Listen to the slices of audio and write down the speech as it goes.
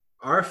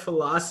our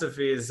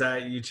philosophy is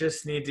that you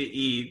just need to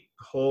eat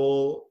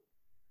whole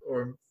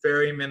or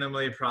very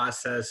minimally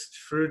processed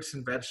fruits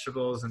and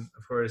vegetables, and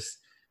of course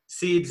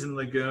seeds and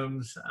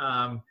legumes,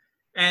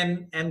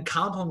 and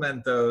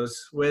complement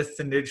those with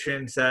the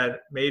nutrients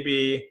that may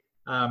be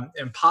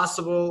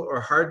impossible or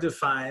hard to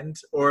find,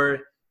 or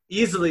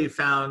easily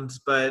found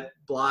but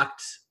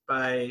blocked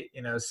by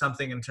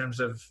something in terms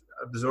of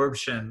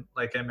absorption,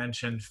 like I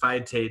mentioned,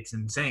 phytates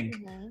and zinc.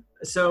 Mm-hmm.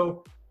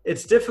 So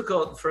it's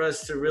difficult for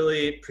us to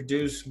really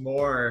produce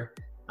more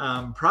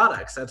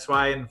products. That's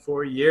why in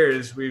 4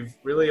 years we've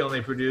really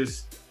only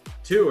produced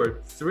two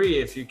or three,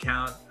 if you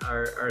count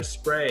our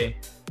spray.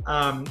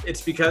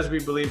 It's because we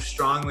believe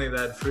strongly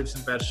that fruits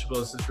and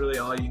vegetables is really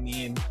all you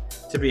need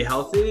to be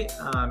healthy,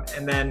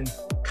 and then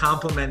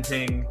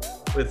complementing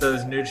with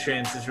those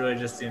nutrients is really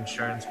just the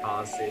insurance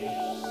policy.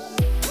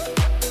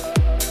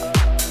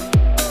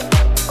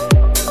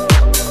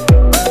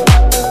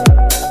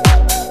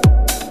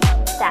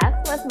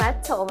 That was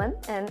Matt Tullman,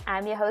 and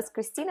I'm your host,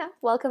 Christina.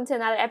 Welcome to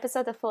another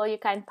episode of Follow Your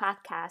Kind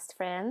podcast,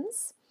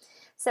 friends.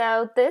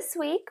 So this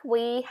week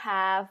we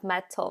have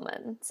Matt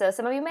Tullman. So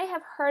some of you may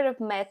have heard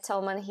of Matt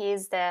Tullman.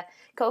 He's the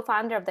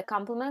co-founder of The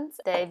Complement,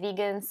 the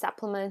vegan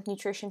supplement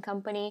nutrition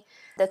company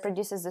that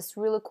produces this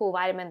really cool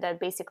vitamin that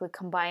basically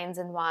combines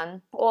in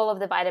one all of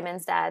the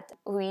vitamins that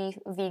we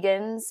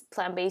vegans,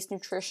 plant-based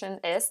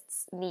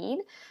nutritionists need,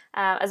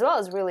 as well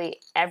as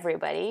really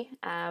everybody,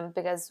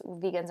 because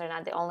vegans are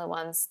not the only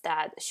ones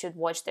that should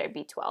watch their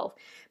B12.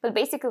 But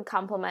basically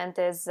Complement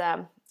is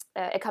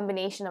a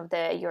combination of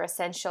your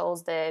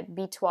essentials, the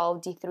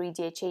B12, D3,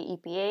 DHA,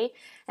 EPA,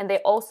 and they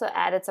also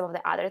added some of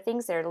the other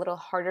things. They're a little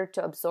harder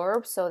to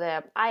absorb, so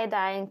the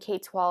iodine,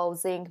 K12,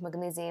 zinc,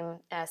 magnesium,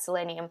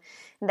 selenium.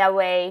 That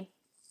way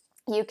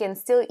you can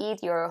still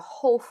eat your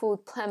whole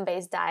food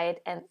plant-based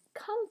diet and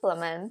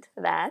complement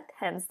that,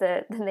 hence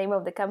the name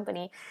of the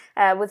company,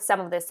 with some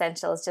of the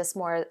essentials, just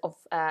more of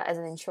as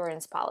an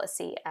insurance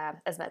policy,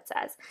 as Matt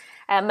says.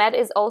 Matt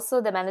is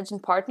also the managing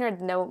partner at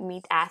No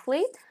Meat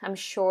Athlete. I'm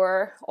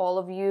sure all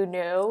of you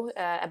know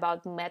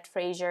about Matt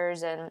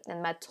Fraser's and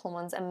Matt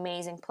Tullman's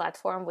amazing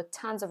platform with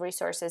tons of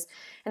resources.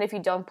 And if you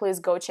don't, please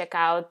go check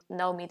out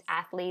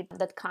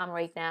nomeatathlete.com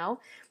right now.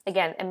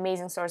 Again,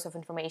 amazing source of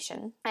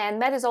information. And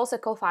Matt is also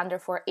co-founder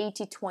for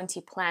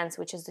 80/20 Plans,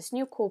 which is this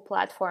new cool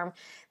platform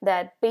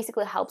that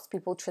basically helps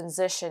people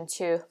transition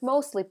to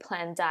mostly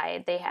plant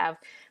diet. They have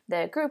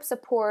the group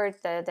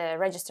support, the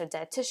registered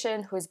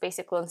dietitian who is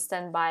basically on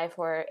standby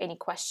for any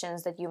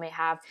questions that you may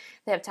have.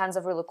 They have tons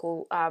of really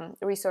cool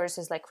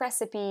resources like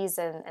recipes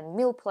and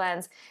meal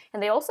plans.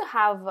 And they also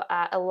have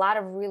a lot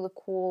of really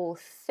cool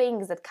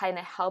things that kind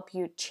of help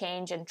you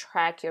change and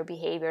track your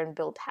behavior and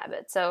build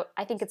habits. So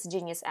I think it's a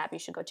genius app. You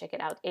should go check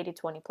it out,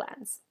 80/20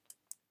 Plans.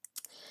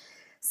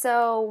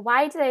 So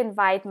why did I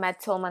invite Matt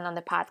Tullman on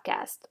the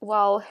podcast?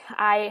 Well,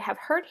 I have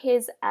heard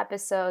his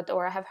episode,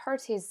 or I have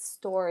heard his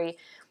story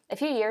a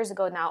few years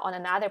ago now on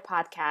another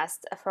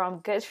podcast from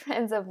good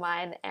friends of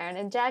mine, Aaron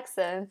and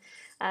Jackson.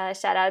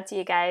 Shout out to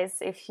you guys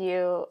if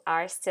you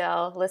are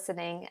still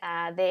listening.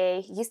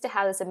 They used to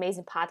have this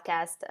amazing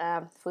podcast,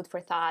 Food for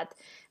Thought.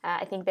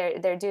 I think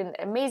they're doing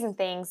amazing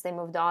things. They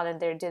moved on and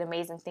they're doing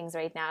amazing things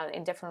right now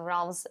in different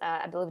realms.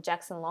 I believe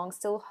Jackson Long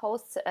still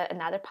hosts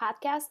another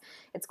podcast.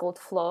 It's called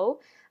Flow.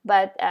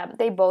 But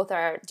they both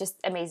are just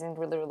amazing,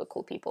 really, really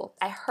cool people.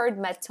 I heard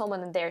Matt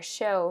Tullman on their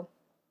show,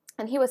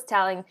 and he was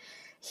telling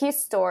his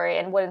story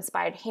and what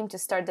inspired him to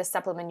start the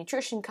supplement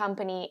nutrition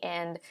company.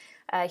 And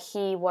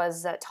he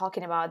was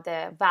talking about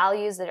the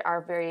values that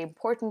are very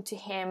important to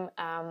him,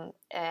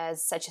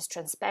 as such as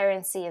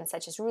transparency and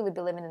such as really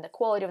believing in the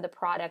quality of the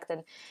product,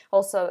 and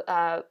also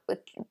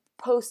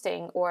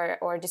posting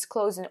or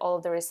disclosing all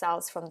of the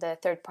results from the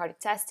third-party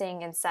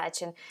testing and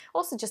such, and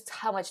also just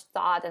how much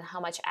thought and how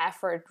much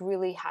effort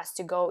really has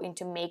to go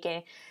into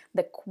making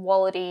the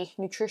quality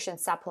nutrition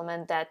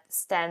supplement that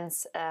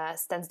stands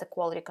the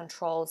quality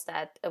controls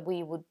that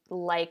we would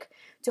like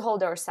to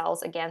hold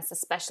ourselves against,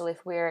 especially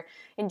if we're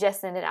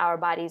ingesting it in our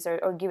bodies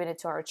or giving it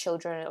to our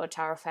children or to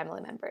our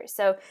family members.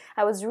 So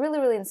I was really,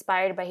 really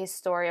inspired by his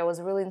story. I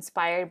was really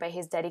inspired by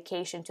his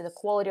dedication to the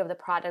quality of the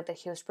product that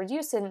he was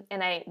producing,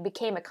 and I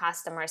became a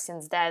customer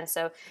since then.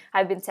 So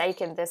I've been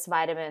taking this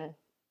vitamin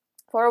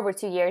for over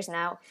 2 years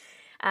now.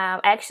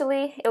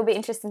 Actually, it'll be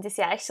interesting to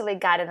see. I actually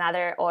got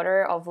another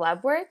order of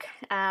lab work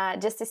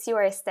just to see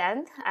where I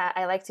stand.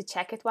 I like to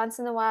check it once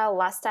in a while.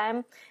 Last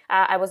time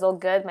I was all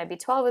good. My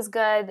B12 is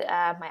good.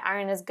 My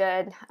iron is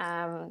good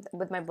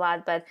with my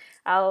blood. But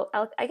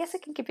I guess I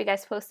can keep you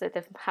guys posted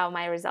of how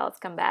my results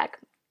come back.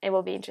 It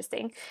will be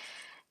interesting.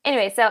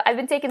 Anyway, so I've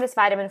been taking this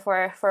vitamin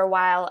for a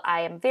while.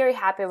 I am very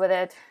happy with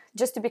it.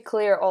 Just to be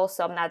clear,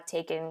 also, I'm not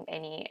getting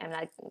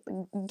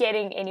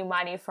any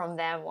money from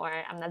them, or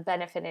I'm not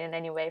benefiting in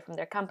any way from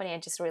their company. I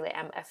just really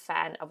am a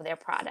fan of their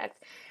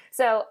product.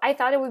 So I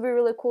thought it would be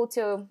really cool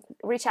to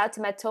reach out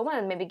to Matt Tullman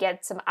and maybe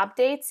get some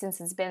updates, since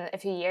it's been a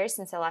few years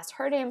since I last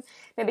heard him.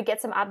 Maybe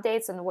get some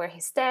updates on where he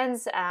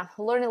stands,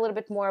 learn a little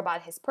bit more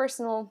about his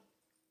personal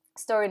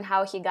story and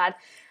how he got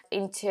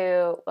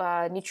into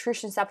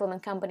nutrition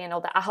supplement company and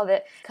all the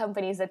other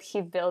companies that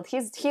he built.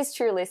 He's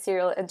truly a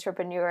serial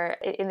entrepreneur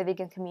in the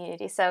vegan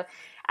community. So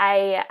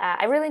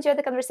I really enjoyed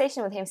the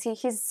conversation with him. See,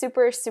 he's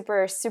super,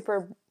 super,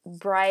 super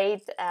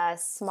bright,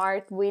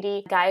 smart,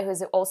 witty guy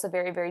who's also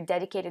very, very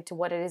dedicated to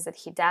what it is that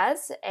he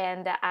does.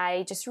 And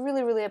I just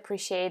really, really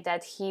appreciate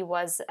that he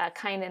was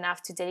kind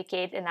enough to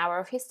dedicate an hour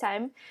of his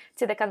time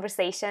to the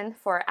conversation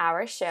for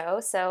our show.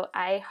 So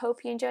I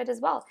hope you enjoyed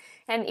as well.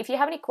 And if you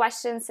have any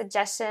questions,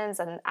 suggestions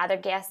on other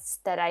guests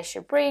that I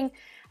should bring,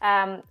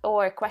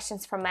 or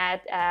questions from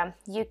Matt,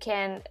 you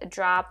can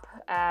drop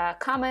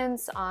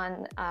comments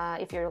on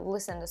if you're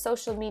listening to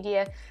social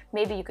media.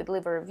 Maybe you could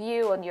leave a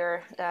review on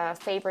your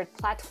favorite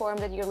platform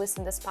that you're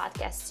listening to this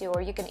podcast to,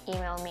 or you can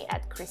email me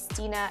at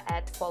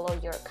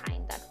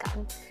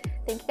christina@followyourkind.com.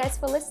 Thank you guys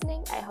for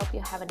listening. I hope you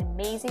have an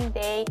amazing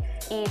day.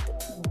 Eat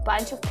a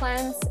bunch of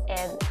plants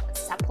and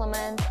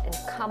supplement and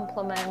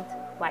complement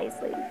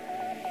wisely.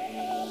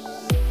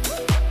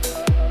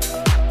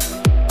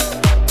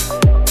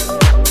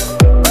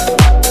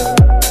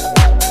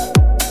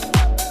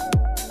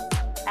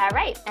 All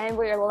right, and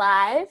we're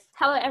live.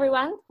 Hello,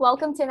 everyone.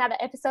 Welcome to another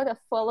episode of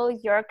Follow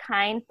Your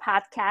Kind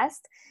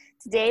podcast.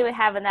 Today we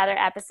have another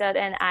episode,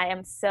 and I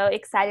am so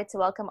excited to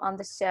welcome on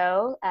the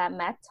show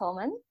Matt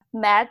Tullman.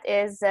 Matt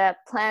is a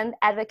plant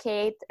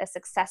advocate, a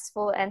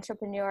successful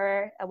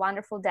entrepreneur, a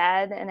wonderful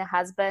dad and a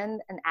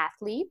husband, an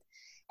athlete.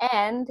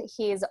 And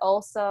he is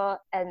also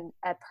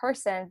a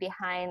person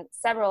behind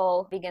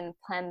several vegan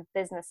plant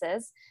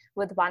businesses,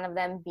 with one of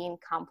them being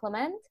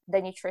Complement, the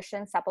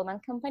nutrition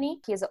supplement company.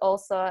 He is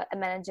also a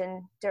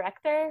managing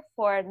director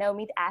for No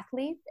Meat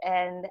Athlete,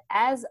 and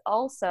as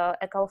also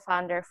a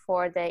co-founder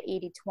for the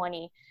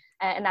 80/20,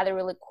 another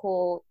really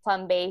cool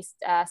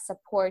plant-based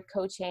support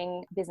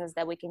coaching business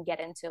that we can get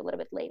into a little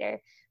bit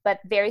later. But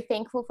very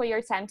thankful for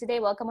your time today.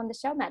 Welcome on the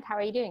show, Matt. How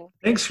are you doing?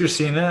 Thanks,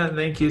 Christina.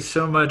 Thank you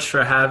so much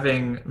for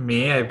having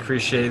me. I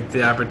appreciate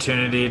the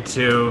opportunity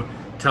to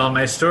tell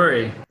my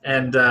story.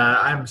 And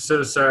I'm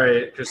so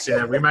sorry,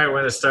 Christina. We might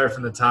want to start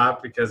from the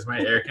top because my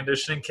air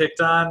conditioning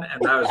kicked on,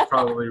 and that was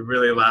probably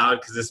really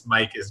loud because this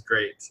mic is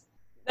great.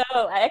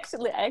 No, I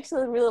actually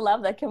really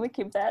love that. Can we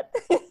keep that?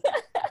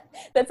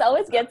 That's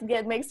always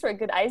makes for a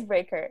good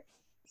icebreaker.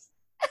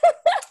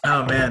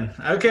 Oh man.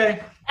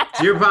 Okay.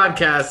 It's your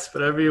podcast,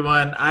 whatever you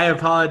want. I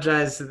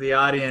apologize to the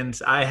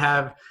audience. I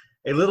have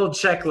a little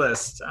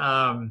checklist,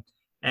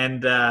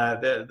 and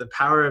the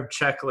power of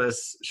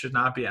checklists should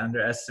not be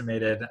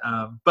underestimated.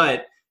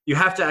 But you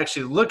have to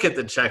actually look at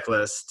the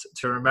checklist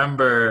to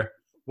remember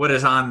what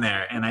is on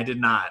there, and I did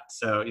not.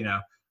 So,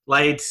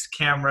 lights,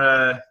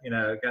 camera,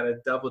 got to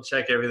double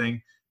check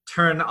everything.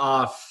 Turn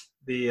off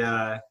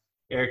the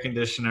air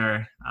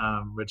conditioner,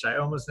 which I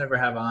almost never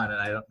have on, and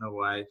I don't know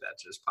why that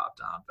just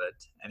popped on. But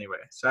anyway,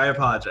 so I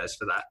apologize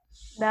for that.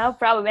 No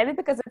problem. Maybe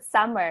because it's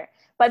summer.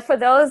 But for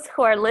those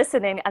who are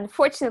listening,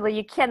 unfortunately,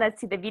 you cannot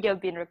see the video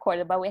being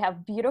recorded, but we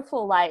have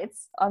beautiful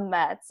lights on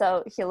Matt.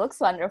 So he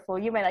looks wonderful.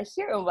 You may not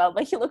hear him well,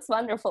 but he looks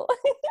wonderful.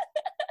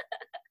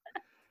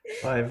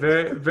 Well, I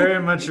very, very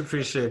much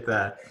appreciate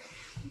that.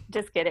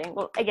 Just kidding.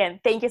 Well, again,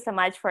 thank you so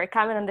much for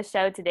coming on the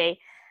show today.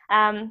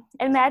 And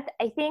Matt,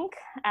 I think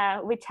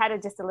we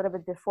chatted just a little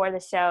bit before the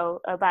show,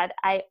 but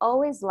I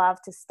always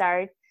love to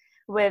start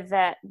with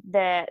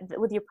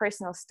with your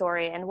personal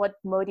story and what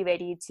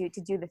motivated you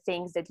to do the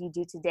things that you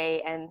do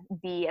today and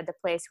be at the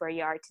place where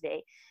you are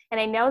today. And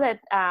I know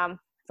that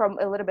from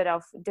a little bit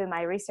of doing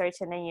my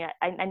research, and then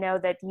I know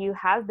that you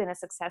have been a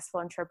successful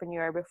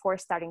entrepreneur before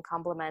starting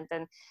Complement,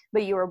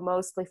 but you were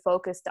mostly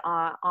focused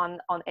on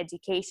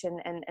education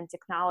and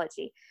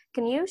technology.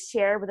 Can you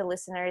share with the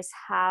listeners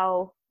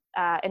how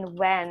and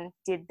when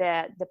did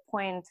the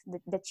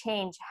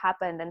change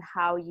happen, and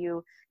how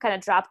you kind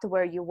of dropped to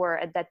where you were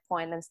at that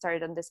point and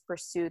started on this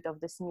pursuit of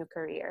this new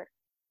career?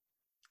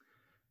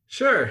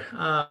 Sure.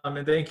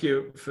 And thank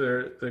you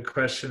for the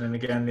question. And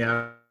again,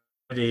 the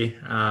opportunity.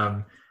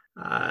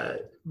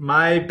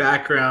 My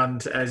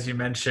background, as you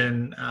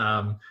mentioned,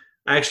 I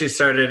actually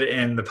started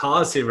in the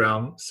policy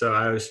realm. So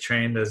I was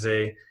trained as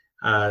a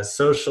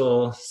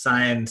social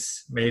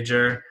science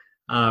major,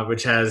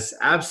 which has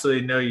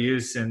absolutely no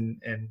use in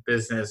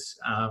business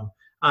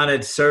on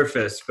its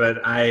surface. But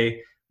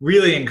I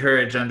really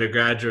encourage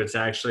undergraduates,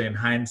 actually, in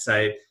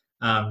hindsight,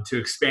 to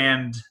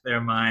expand their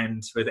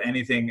minds with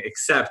anything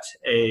except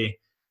a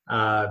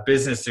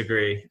business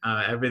degree.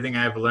 Everything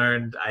I've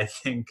learned, I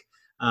think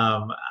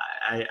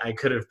I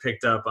could have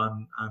picked up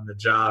on the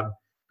job.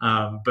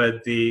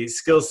 But the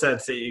skill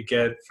sets that you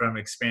get from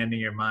expanding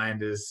your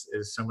mind is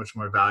so much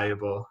more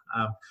valuable.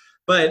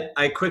 But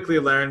I quickly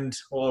learned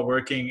while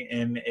working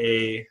in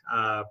a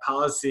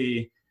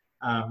policy,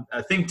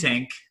 a think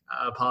tank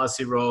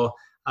policy role,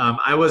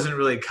 I wasn't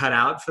really cut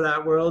out for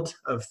that world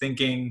of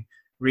thinking,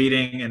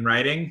 reading, and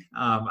writing.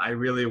 I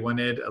really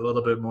wanted a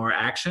little bit more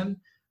action.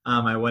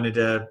 I wanted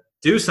to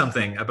do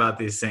something about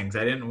these things.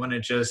 I didn't want to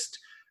just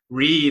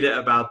read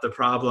about the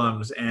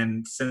problems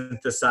and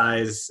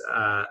synthesize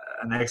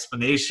an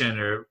explanation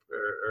or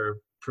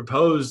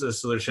propose a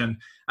solution.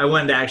 I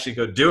wanted to actually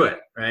go do it,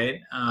 right?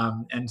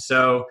 And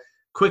so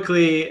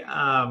quickly,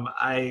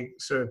 I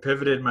sort of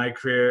pivoted my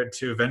career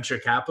to venture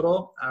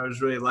capital. I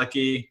was really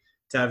lucky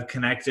to have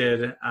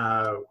connected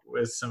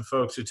with some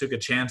folks who took a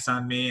chance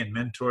on me and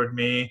mentored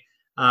me,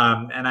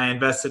 and I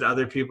invested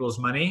other people's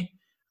money.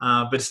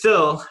 But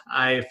still,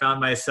 I found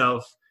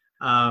myself,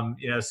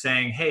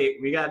 saying, "Hey,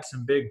 we got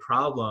some big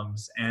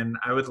problems, and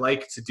I would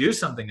like to do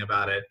something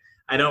about it.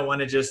 I don't want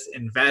to just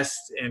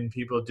invest in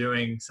people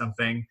doing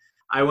something.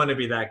 I want to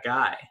be that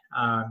guy."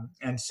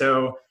 And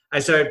so I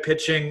started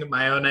pitching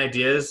my own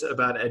ideas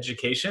about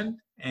education,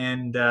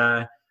 and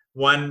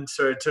one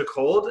sort of took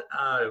hold.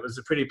 It was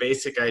a pretty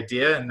basic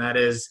idea, and that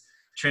is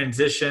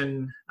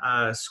transition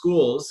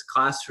schools,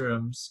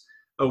 classrooms,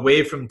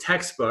 away from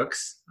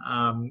textbooks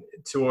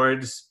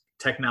towards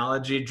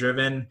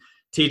technology-driven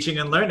teaching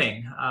and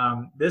learning.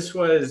 This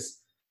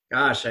was,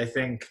 gosh, I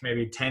think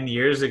maybe 10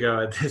 years ago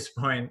at this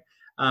point.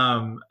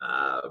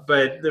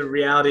 But the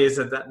reality is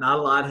that not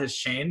a lot has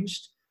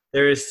changed.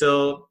 There is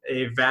still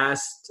a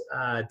vast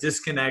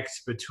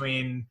disconnect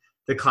between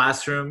the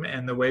classroom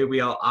and the way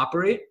we all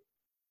operate.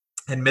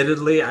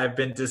 Admittedly, I've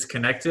been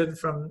disconnected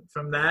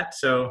from that,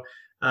 so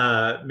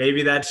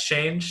maybe that's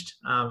changed.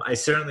 I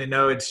certainly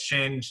know it's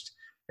changed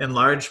in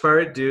large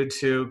part due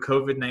to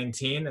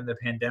COVID-19 and the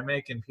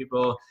pandemic and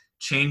people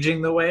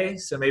changing the way.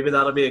 So maybe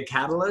that'll be a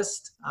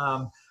catalyst.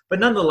 But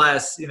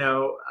nonetheless,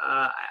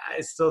 I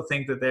still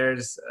think that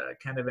there's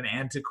kind of an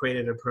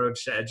antiquated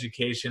approach to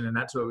education, and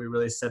that's what we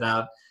really set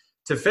out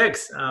to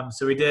fix.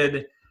 So we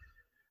did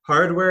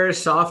hardware,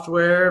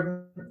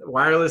 software,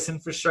 wireless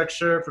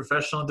infrastructure,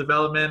 professional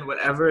development,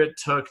 whatever it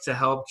took to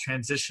help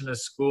transition a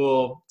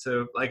school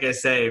to, like I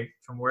say,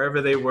 from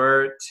wherever they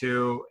were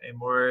to a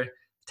more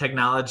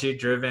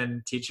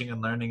technology-driven teaching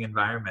and learning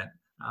environment.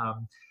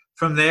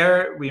 From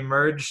there, we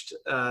merged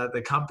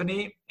the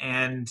company,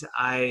 and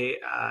I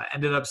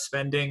ended up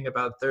spending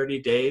about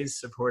 30 days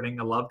supporting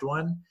a loved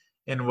one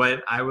in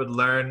what I would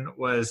learn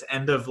was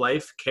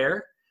end-of-life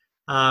care.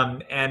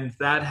 And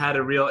that had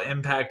a real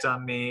impact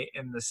on me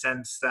in the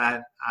sense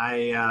that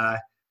I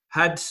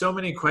had so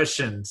many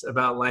questions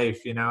about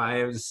life.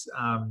 I was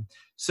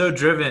so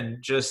driven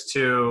just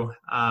to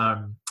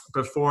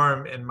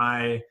perform in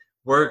my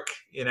work,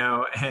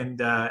 and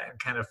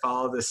kind of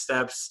follow the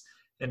steps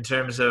in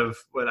terms of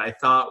what I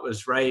thought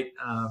was right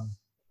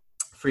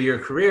for your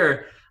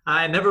career.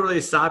 I never really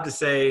stopped to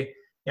say,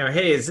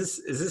 hey, is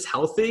this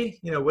healthy?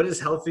 What does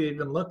healthy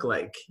even look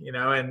like?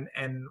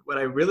 And what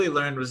I really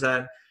learned was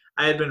that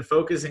I had been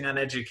focusing on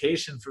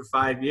education for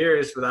 5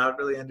 years without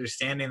really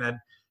understanding that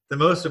the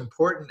most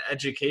important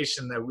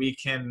education that we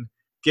can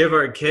give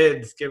our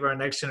kids, give our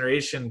next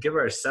generation, give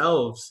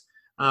ourselves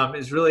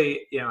is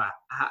really,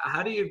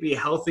 how do you be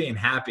healthy and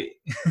happy?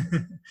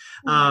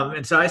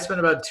 And so I spent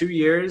about 2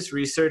 years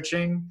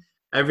researching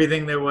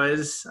everything there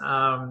was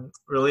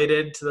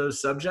related to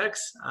those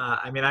subjects.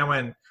 I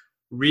went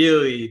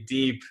really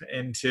deep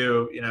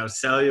into,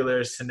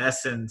 cellular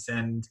senescence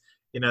and,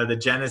 the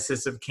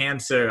genesis of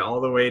cancer,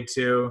 all the way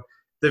to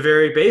the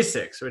very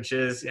basics, which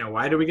is,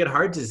 why do we get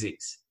heart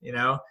disease?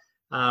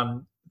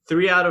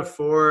 3 out of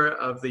 4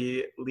 of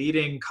the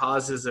leading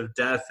causes of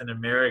death in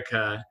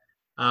America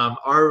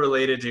are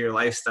related to your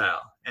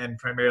lifestyle and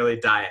primarily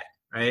diet,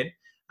 right?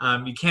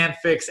 You can't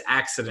fix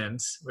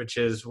accidents, which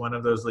is one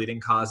of those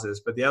leading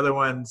causes, but the other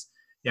ones,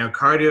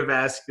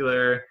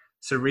 cardiovascular,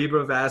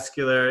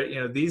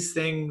 cerebrovascular, these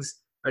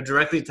things are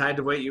directly tied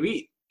to what you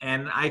eat.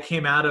 And I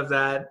came out of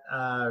that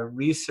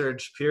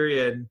research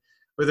period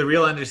with a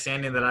real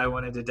understanding that I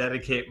wanted to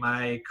dedicate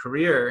my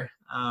career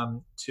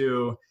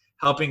to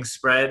helping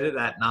spread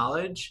that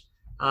knowledge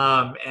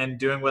and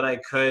doing what I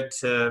could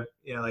to,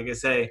 like I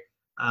say,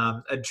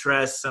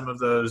 address some of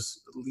those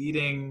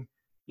leading,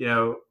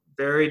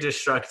 very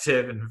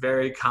destructive and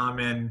very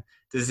common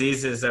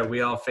diseases that we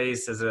all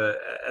face as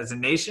a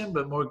nation,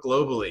 but more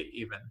globally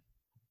even.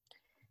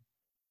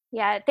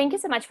 Yeah, thank you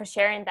so much for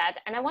sharing that.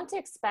 And I want to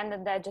expand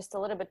on that just a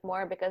little bit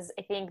more, because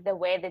I think the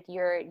way that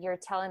you're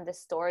telling the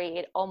story,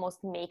 it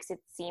almost makes it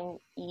seem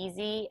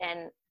easy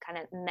and kind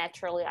of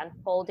naturally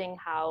unfolding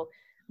how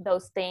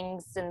those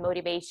things and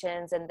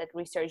motivations and that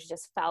research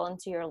just fell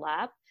into your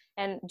lap.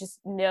 And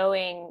just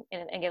knowing,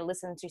 and again,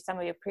 listening to some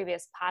of your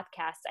previous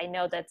podcasts, I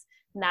know that's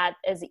not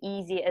as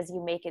easy as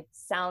you make it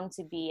sound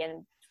to be.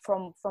 And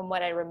from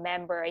what I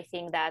remember, I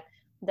think that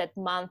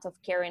month of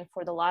caring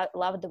for the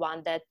loved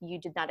one that you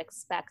did not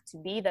expect to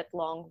be that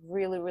long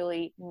really,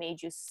 really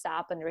made you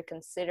stop and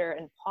reconsider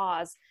and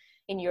pause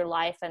in your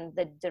life and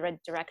the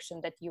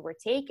direction that you were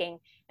taking.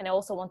 And I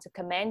also want to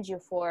commend you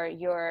for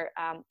your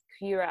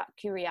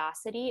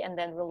curiosity and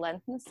then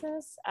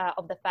relentlessness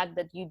of the fact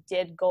that you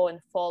did go and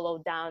follow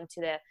down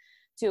to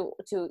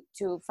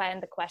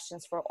find the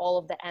questions for all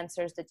of the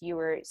answers that you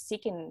were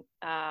seeking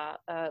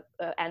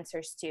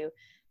answers to.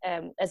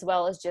 As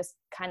well as just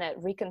kind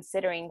of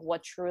reconsidering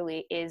what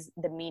truly is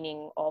the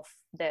meaning of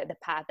the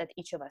path that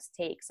each of us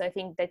takes. So I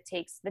think that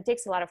takes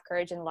a lot of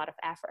courage and a lot of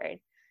effort.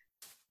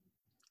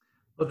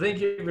 Well,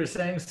 thank you for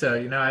saying so.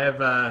 I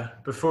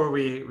have before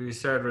we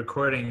started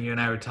recording, you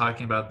and I were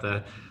talking about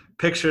the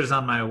pictures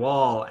on my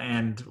wall,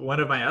 and one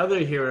of my other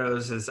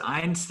heroes is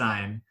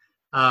Einstein.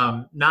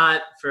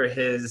 Not for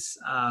his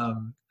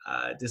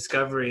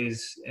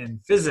discoveries in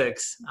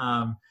physics,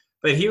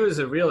 but he was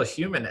a real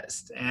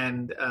humanist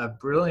and a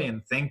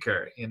brilliant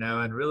thinker.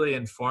 And really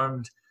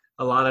informed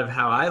a lot of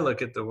how I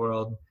look at the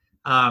world.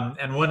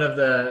 And one of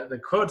the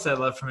quotes I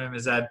love from him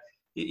is that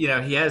he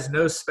has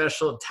no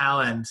special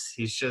talents.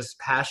 He's just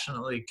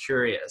passionately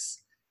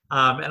curious.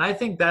 And I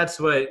think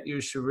that's what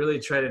you should really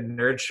try to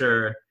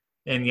nurture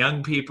in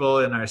young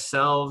people, in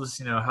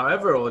ourselves,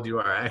 however old you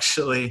are,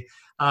 actually.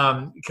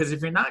 Because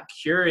if you're not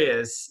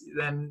curious,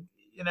 then,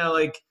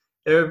 like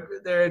there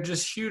are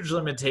just huge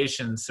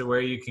limitations to where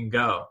you can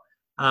go.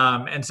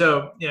 And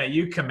so,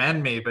 you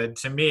commend me, but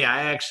to me,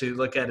 I actually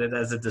look at it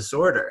as a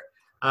disorder.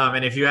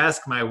 And if you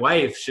ask my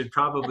wife, she'd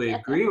probably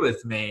agree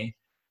with me,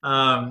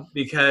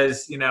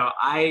 because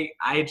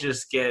I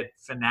just get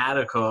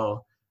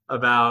fanatical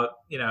about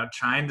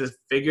trying to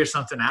figure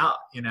something out,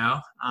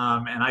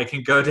 and I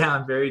can go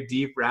down very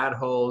deep rat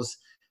holes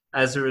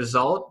as a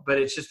result. But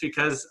it's just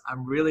because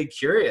I'm really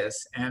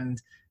curious,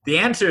 and the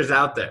answer is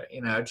out there.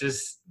 It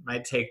just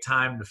might take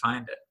time to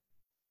find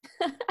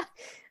it.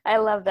 I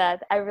love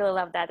that. I really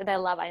love that. And I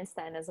love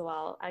Einstein as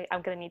well.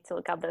 I'm going to need to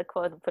look up that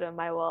quote and put it on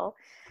my wall.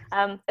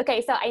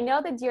 Okay, so I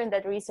know that during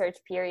that research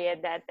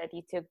period that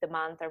you took the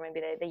month or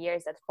maybe the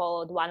years that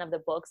followed, one of the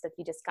books that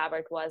you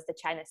discovered was The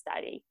China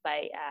Study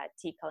by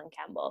T. Colin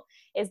Campbell.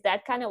 Was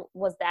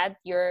that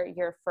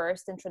your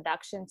first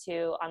introduction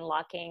to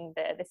unlocking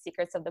the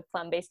secrets of the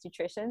plant-based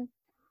nutrition?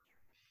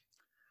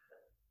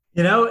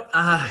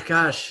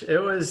 Gosh, it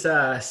was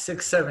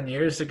 6, 7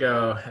 years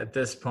ago at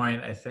this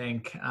point, I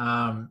think.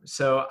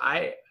 So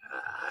I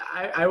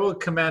will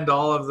commend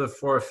all of the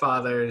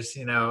forefathers.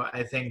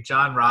 I think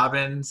John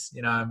Robbins.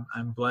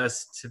 I'm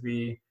blessed to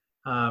be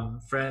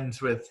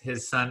friends with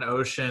his son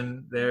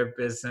Ocean. Their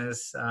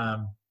business,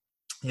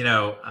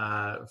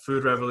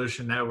 Food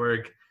Revolution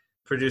Network,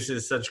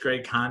 produces such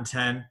great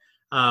content.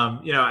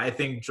 I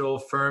think Joel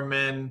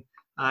Furman.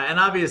 And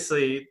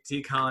obviously,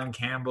 T. Colin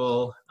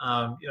Campbell.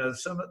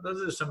 Those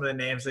are some of the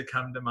names that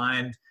come to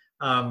mind.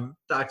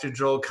 Dr.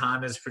 Joel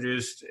Kahn has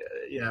produced,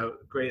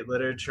 great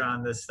literature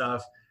on this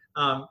stuff.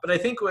 But I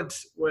think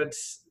what's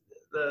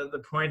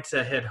the point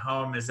to hit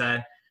home is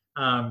that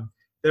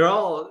they're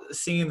all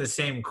singing the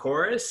same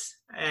chorus,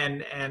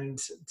 and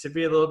to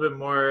be a little bit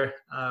more,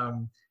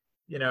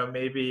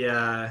 maybe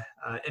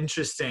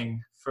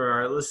interesting for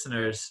our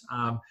listeners.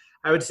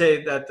 I would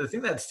say that the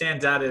thing that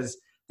stands out is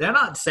they're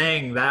not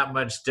saying that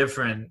much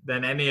different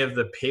than any of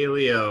the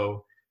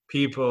paleo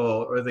people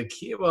or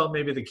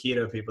maybe the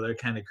keto people. They're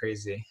kind of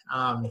crazy.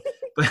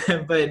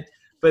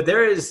 But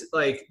there is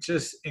like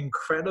just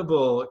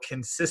incredible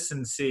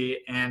consistency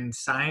and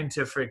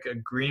scientific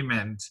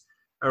agreement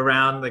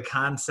around the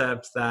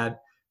concept that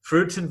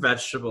fruits and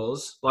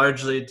vegetables,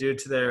 largely due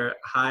to their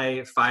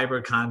high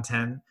fiber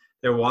content,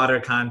 their water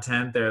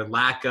content, their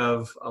lack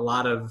of a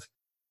lot of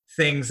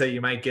things that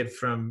you might get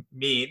from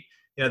meat,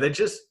 they're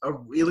just a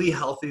really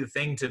healthy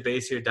thing to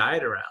base your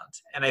diet around.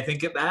 And I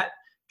think that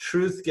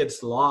truth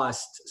gets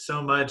lost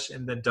so much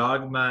in the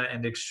dogma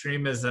and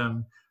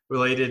extremism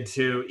related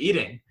to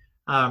eating.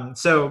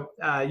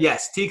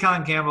 Yes, T.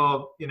 Colin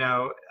Campbell,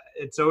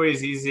 it's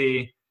always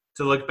easy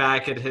to look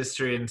back at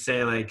history and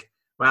say like,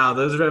 wow,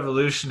 those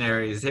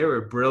revolutionaries, they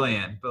were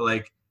brilliant. But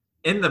like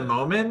in the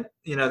moment,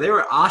 they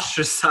were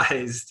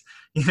ostracized,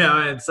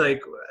 and it's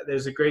like,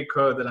 there's a great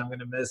quote that I'm going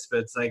to miss, but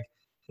it's like,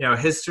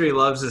 history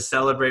loves to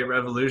celebrate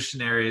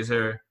revolutionaries,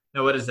 or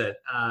no, what is it?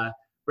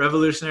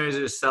 Revolutionaries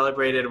are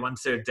celebrated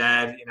once they're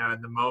dead.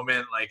 In the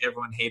moment, like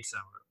everyone hates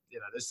them.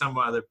 There's some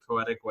other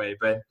poetic way,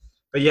 but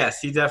yes,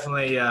 he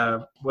definitely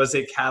was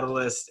a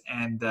catalyst,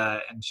 and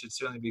should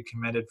certainly be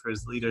commended for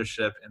his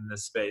leadership in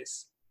this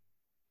space.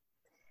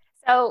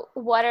 So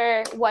what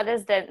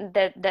is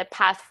the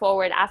path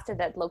forward after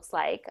that looks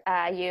like?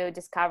 You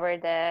discover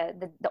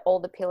all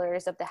the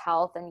pillars of the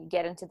health, and you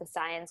get into the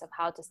science of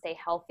how to stay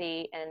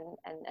healthy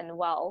and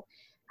well.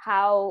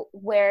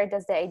 Where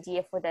does the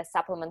idea for the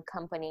supplement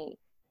company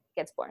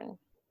gets born?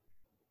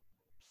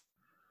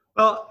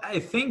 Well, I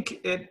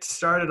think it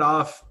started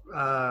off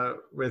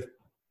with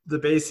the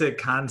basic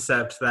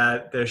concept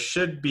that there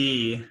should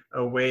be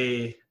a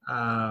way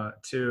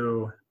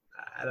to,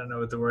 I don't know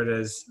what the word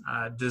is,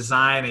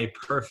 design a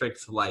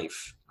perfect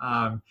life.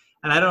 And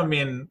I don't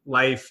mean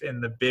life in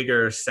the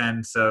bigger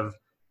sense of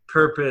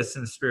purpose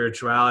and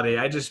spirituality.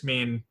 I just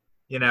mean,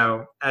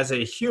 as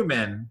a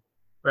human,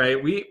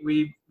 right?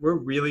 We're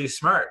really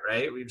smart,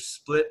 right? We've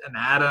split an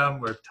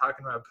atom. We're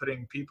talking about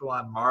putting people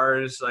on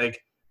Mars.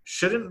 Like,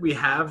 shouldn't we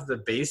have the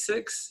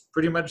basics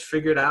pretty much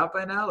figured out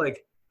by now?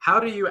 Like, how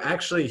do you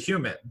actually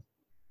human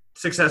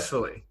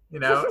successfully,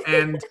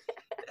 and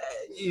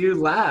you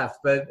laugh,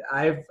 but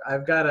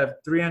I've got a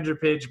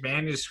 300-page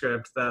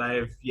manuscript that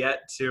I've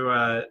yet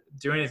to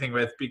do anything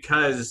with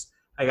because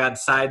I got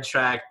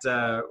sidetracked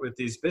with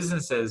these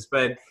businesses.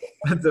 But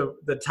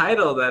the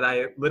title that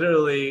I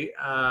literally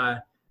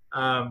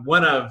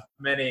one of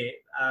many,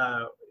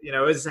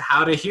 is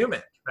how to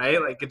human,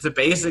 right? Like it's a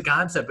basic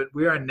concept, but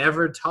we are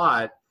never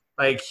taught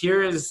like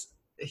here's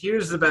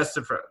the best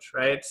approach,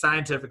 right?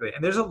 Scientifically.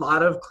 And there's a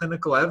lot of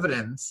clinical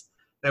evidence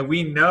that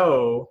we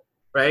know,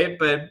 right?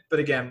 But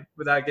again,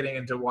 without getting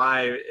into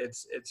why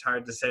it's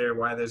hard to say or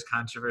why there's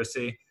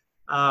controversy.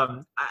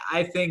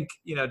 I think,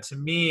 to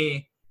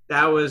me,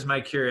 that was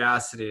my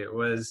curiosity. It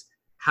was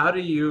how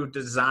do you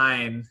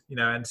design,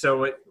 and so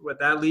what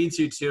that leads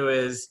you to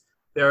is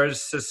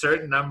there's a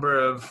certain number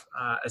of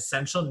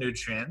essential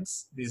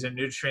nutrients. These are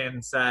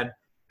nutrients that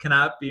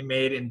cannot be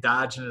made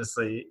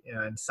endogenously,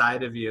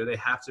 inside of you. They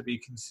have to be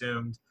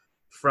consumed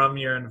from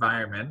your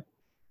environment.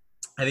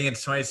 I think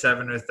it's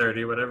 27 or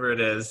 30, whatever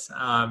it is.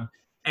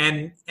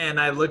 And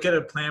I look at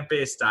a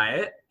plant-based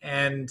diet,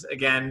 and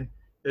again,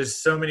 there's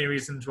so many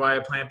reasons why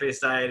a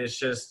plant-based diet is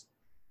just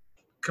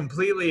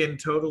completely and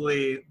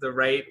totally the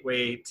right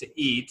way to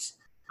eat.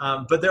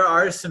 But there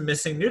are some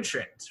missing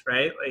nutrients,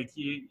 right? Like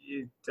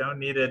you don't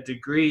need a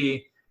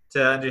degree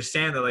to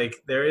understand that like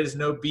there is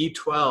no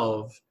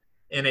B12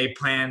 in a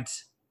plant.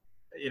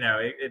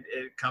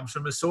 It comes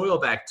from a soil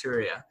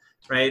bacteria,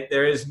 right?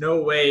 There is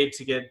no way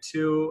to get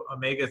two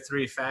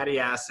omega-3 fatty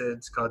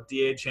acids called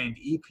DHA and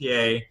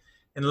EPA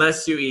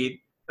unless you eat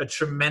a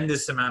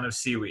tremendous amount of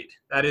seaweed.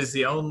 That is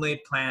the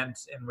only plant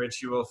in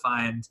which you will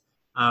find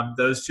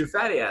those two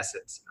fatty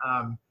acids.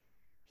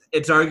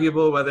 It's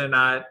arguable whether or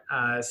not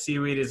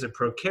seaweed is a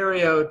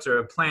prokaryote or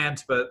a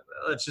plant, but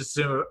let's just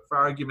assume for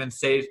argument's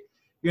sake,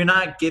 you're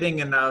not getting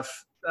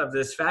enough of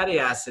this fatty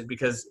acid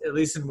because at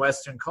least in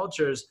Western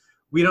cultures,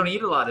 we don't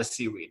eat a lot of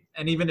seaweed.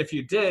 And even if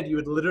you did, you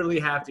would literally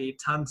have to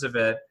eat tons of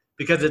it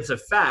because it's a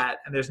fat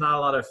and there's not a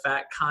lot of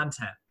fat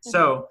content. Mm-hmm.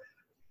 So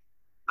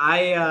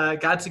I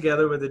got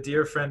together with a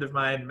dear friend of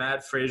mine,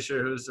 Matt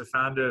Frazier, who's the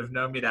founder of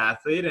No Meat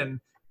Athlete, and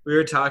we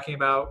were talking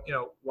about,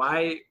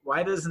 why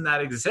doesn't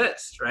that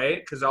exist, right?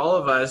 Because all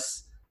of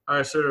us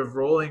are sort of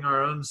rolling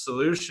our own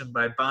solution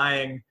by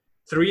buying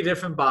 3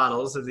 different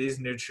bottles of these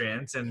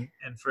nutrients, and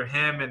for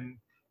him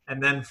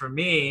and then for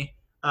me,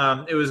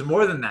 it was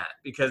more than that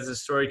because the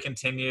story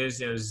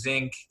continues.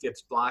 Zinc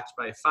gets blocked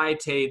by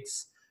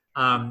phytates.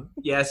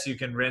 Yes, you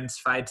can rinse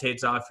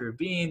phytates off your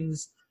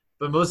beans,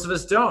 but most of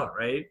us don't,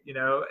 right?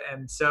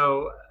 And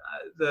so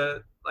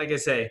like I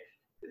say,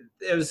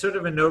 it was sort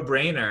of a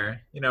no-brainer.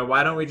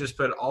 Why don't we just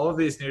put all of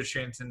these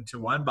nutrients into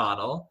one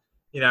bottle?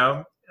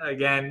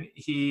 Again,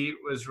 he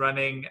was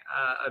running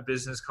a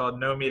business called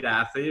No Meat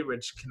Athlete,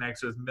 which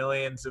connects with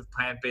millions of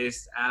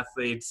plant-based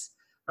athletes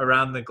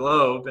around the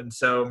globe. And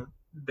so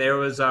there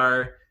was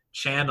our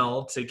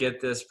channel to get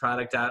this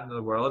product out into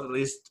the world, at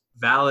least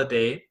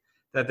validate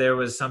that there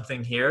was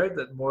something here,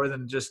 that more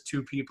than just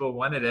 2 people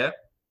wanted it.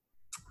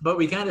 But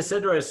we kind of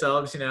said to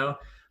ourselves,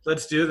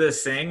 let's do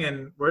this thing,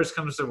 and worst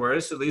comes to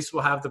worst, at least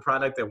we'll have the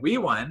product that we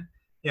want,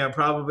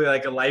 probably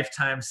like a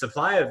lifetime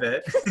supply of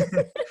it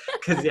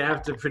because you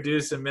have to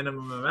produce a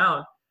minimum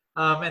amount.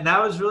 And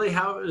that was really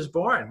how it was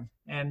born.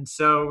 And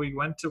so we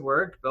went to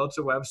work, built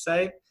a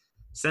website,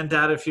 sent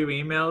out a few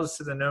emails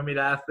to the No Meat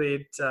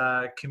Athlete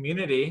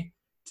community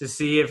to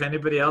see if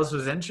anybody else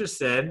was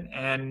interested.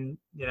 And,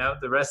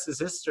 the rest is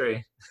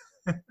history.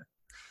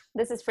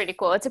 This is pretty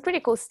cool. It's a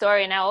pretty cool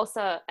story. And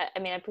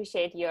I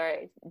appreciate your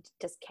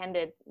just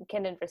candid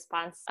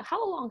response.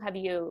 How long have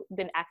you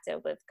been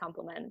active with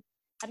Complement?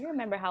 I don't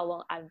remember how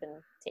long I've been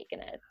taking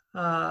it.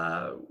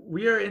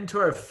 We are into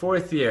our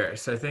 4th year.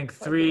 So I think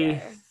three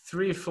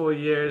full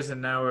years,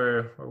 and now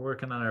we're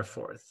working on our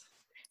 4th.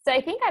 So I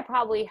think I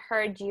probably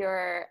heard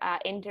your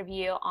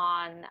interview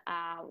on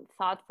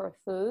Thought for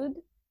Food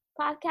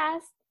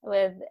podcast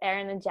with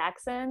Aaron and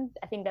Jackson.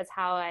 I think that's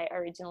how I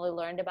originally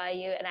learned about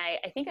you. And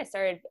I think I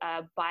started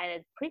buying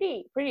it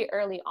pretty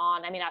early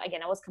on.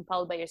 I was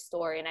compelled by your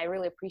story, and I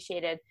really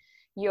appreciated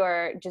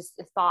your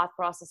just thought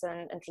process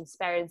and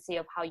transparency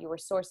of how you were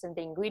sourcing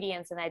the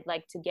ingredients. And I'd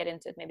like to get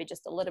into it maybe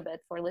just a little bit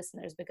for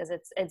listeners, because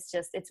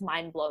it's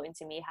mind blowing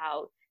to me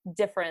how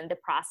different the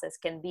process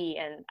can be.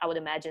 And I would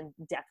imagine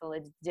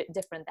definitely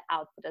different the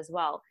output as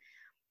well.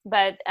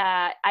 But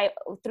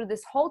through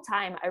this whole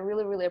time, I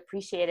really, really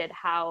appreciated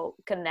how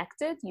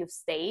connected you've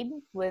stayed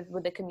with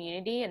the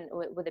community and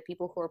with the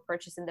people who are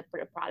purchasing the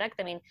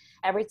product.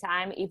 Every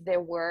time if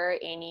there were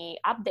any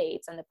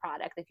updates on the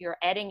product, if you're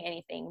adding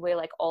anything, we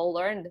all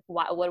learned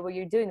what were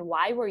you doing?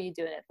 Why were you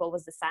doing it? What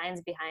was the science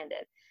behind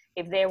it?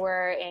 If there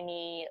were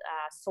any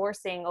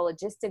sourcing or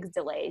logistics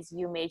delays,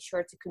 you made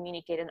sure to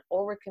communicate and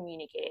over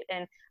communicate.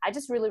 And I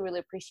just really, really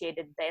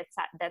appreciated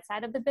that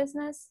side of the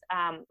business.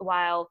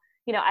 While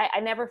I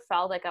never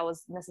felt like I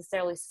was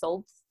necessarily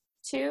sold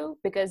to,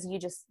 because you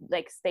just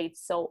stayed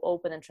so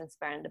open and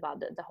transparent about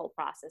the whole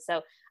process.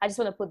 So I just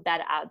want to put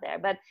that out there.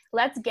 But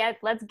let's get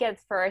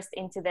first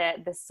into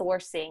the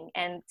sourcing,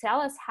 and tell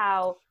us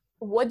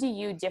what do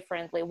you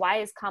differently?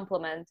 Why is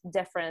Complement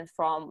different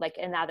from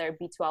another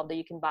B12 that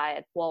you can buy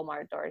at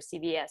Walmart or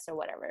CVS or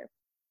whatever?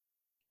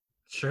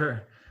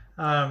 Sure.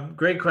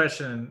 Great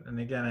question. And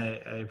again,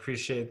 I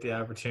appreciate the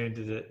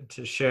opportunity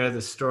to share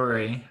the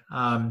story.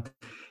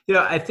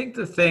 I think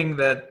the thing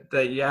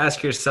that you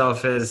ask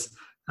yourself is,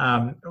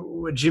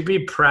 would you be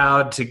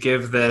proud to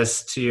give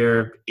this to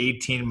your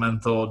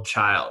 18-month-old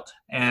child?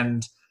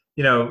 And,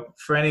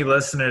 for any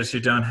listeners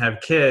who don't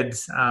have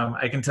kids,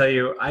 I can tell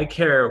you, I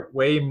care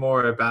way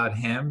more about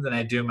him than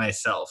I do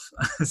myself.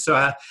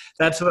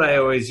 That's what I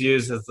always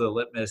use as the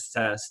litmus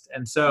test.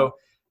 And so,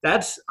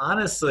 that's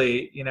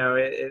honestly,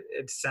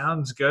 it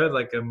sounds good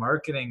like a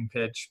marketing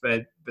pitch,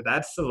 but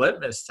that's the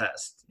litmus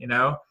test.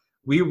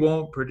 We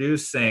won't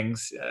produce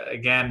things.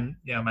 Again,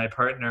 my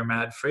partner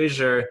Matt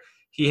Frazier,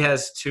 he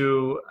has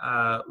two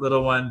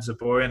little ones, a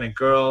boy and a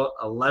girl,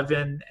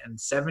 11 and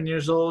 7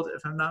 years old,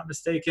 if I'm not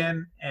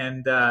mistaken,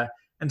 and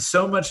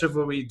so much of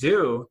what we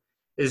do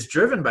is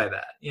driven by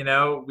that.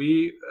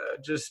 We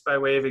just by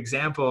way of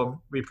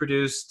example, we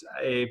produced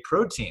a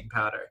protein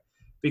powder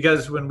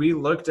because when we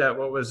looked at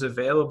what was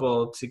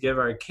available to give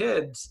our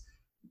kids,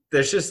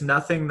 there's just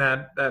nothing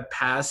that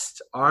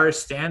passed our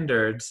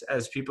standards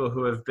as people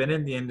who have been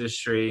in the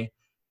industry,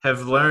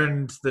 have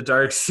learned the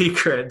dark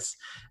secrets,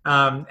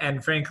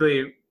 and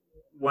frankly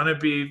want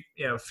to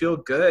feel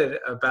good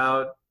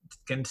about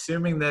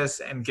consuming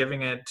this and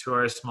giving it to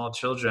our small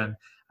children.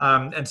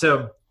 And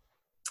so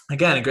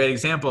again, a great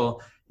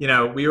example,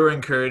 we were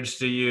encouraged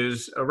to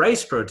use a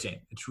rice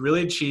protein. It's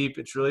really cheap.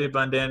 It's really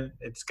abundant.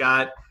 It's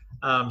got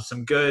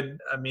some good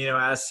amino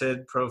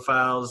acid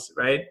profiles,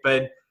 right?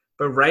 But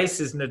rice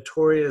is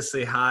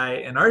notoriously high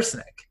in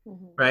arsenic,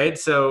 right?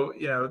 So,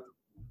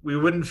 we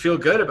wouldn't feel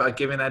good about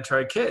giving that to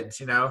our kids,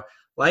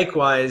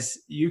 Likewise,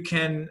 you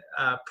can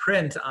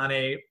print on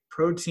a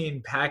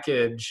protein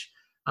package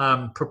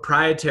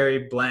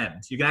proprietary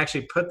blend. You can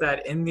actually put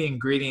that in the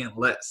ingredient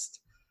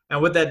list.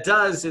 And what that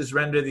does is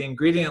render the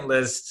ingredient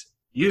list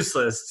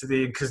useless to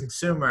the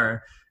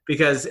consumer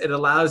because it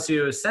allows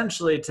you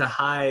essentially to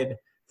hide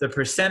the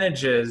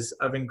percentages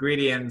of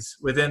ingredients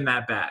within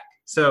that bag.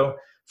 So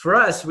for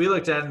us, we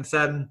looked at it and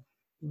said,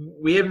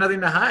 we have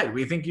nothing to hide.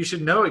 We think you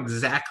should know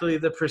exactly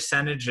the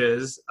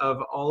percentages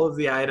of all of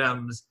the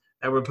items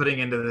that we're putting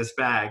into this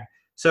bag.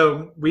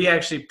 So we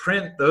actually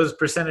print those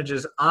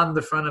percentages on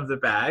the front of the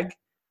bag.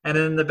 And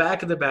in the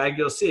back of the bag,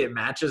 you'll see it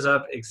matches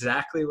up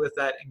exactly with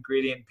that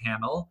ingredient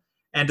panel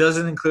and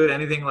doesn't include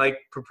anything like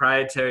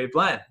proprietary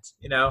blends,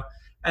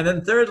 And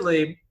then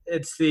thirdly,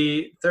 it's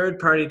the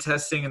third-party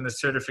testing and the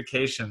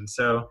certification.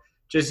 So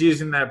just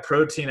using that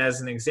protein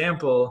as an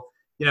example,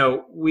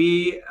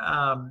 we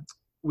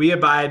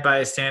abide by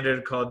a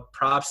standard called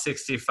Prop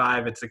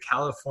 65. It's a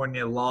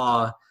California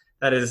law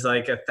that is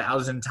like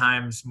 1,000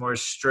 times more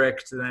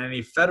strict than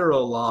any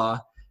federal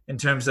law in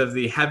terms of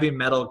the heavy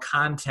metal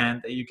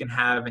content that you can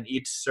have in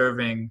each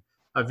serving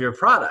of your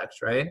product,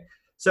 right?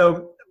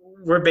 So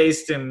we're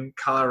based in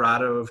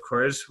Colorado, of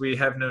course. We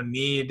have no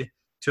need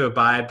to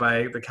abide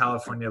by the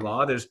California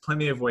law. There's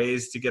plenty of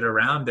ways to get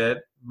around it.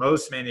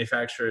 Most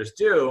manufacturers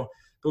do,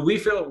 but we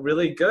feel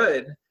really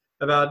good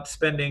about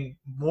spending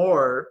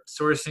more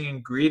sourcing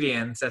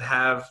ingredients that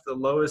have the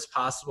lowest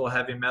possible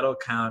heavy metal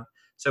count.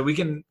 So we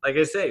can, like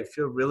I say,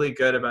 feel really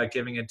good about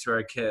giving it to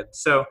our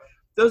kids. So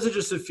those are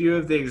just a few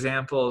of the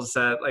examples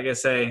that, like I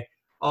say,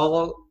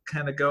 all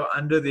kind of go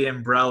under the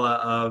umbrella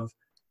of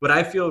would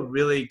I feel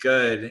really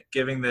good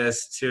giving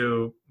this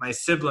to my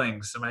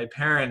siblings, to my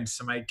parents,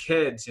 to my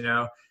kids,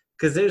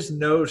 because there's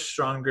no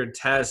stronger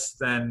test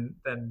than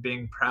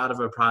being proud of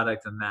a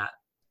product than that.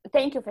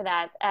 Thank you for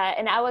that.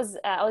 And I was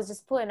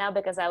just pulling out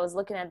because I was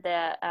looking at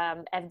the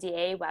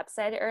FDA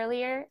website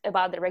earlier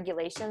about the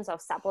regulations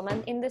of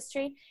supplement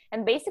industry,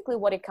 and basically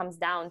what it comes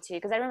down to,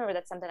 because I remember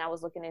that's something I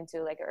was looking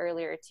into like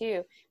earlier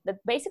too, that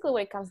basically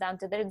what it comes down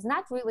to, that it's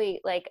not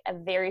really like a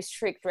very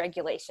strict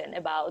regulation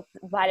about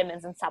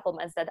vitamins and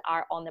supplements that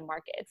are on the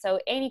market. So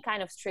any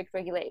kind of strict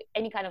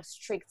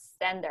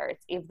standards,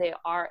 if there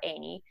are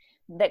any,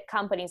 that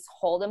companies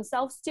hold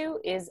themselves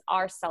to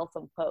are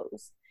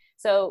self-imposed.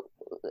 So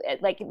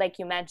like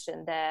you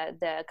mentioned,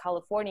 the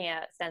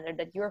California standard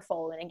that you're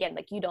following, again,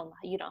 like you don't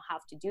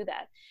have to do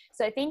that.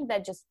 So I think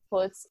that just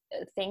puts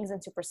things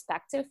into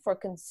perspective for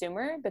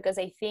consumer, because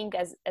I think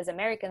as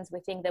Americans, we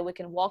think that we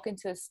can walk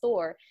into a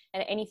store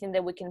and anything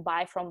that we can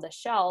buy from the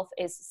shelf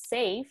is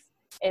safe,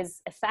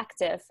 is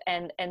effective,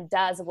 and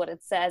does what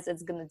it says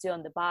it's going to do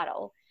on the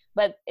bottle.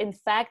 But in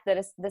fact,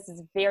 this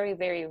is very,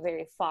 very,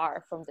 very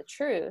far from the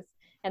truth.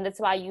 And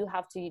that's why you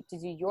have to do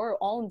your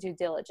own due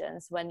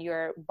diligence when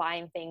you're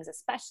buying things,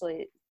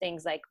 especially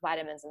things like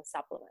vitamins and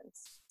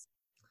supplements.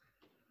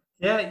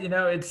 Yeah,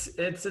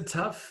 it's a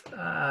tough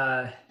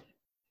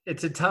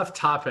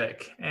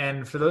topic.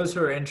 And for those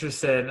who are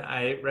interested,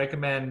 I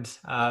recommend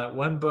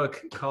one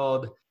book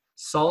called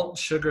Salt,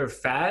 Sugar,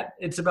 Fat.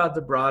 It's about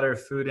the broader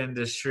food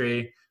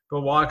industry,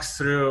 but walks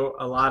through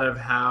a lot of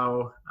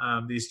how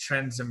these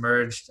trends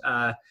emerged.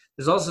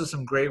 There's also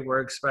some great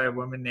works by a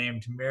woman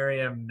named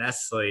Miriam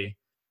Nestle.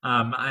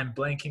 I'm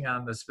blanking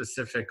on the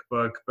specific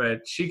book,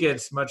 but she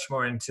gets much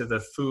more into the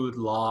food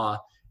law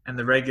and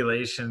the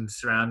regulations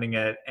surrounding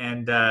it.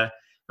 And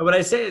what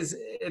I say is,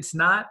 it's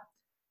not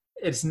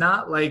it's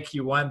not like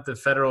you want the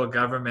federal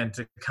government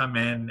to come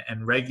in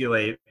and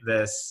regulate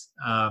this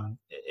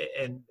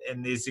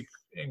in these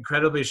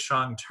incredibly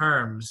strong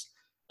terms.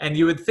 And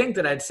you would think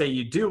that I'd say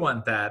you do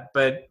want that,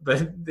 but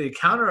the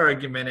counter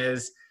argument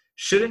is,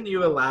 shouldn't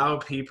you allow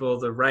people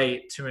the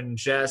right to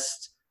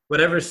ingest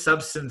whatever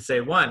substance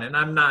they want? And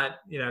I'm not,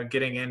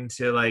 getting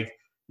into like,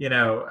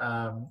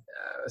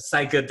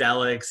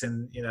 psychedelics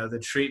and the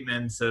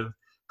treatments of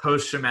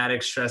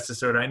post-traumatic stress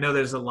disorder. I know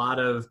there's a lot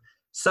of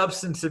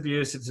substance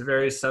abuse. It's a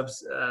very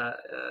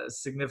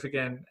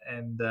significant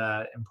and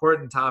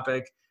important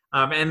topic.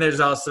 And there's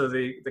also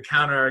the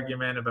counter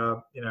argument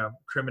about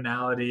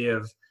criminality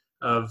of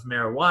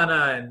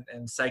marijuana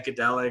and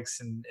psychedelics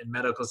and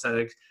medical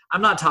settings.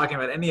 I'm not talking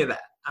about any of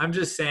that. I'm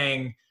just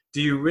saying,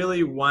 do you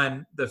really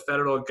want the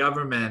federal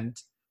government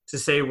to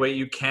say what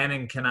you can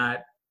and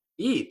cannot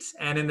eat?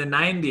 And in the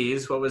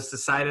 90s, what was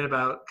decided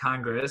about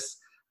Congress,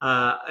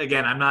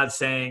 again, I'm not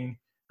saying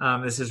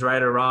this is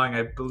right or wrong.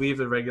 I believe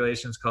the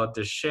regulation is called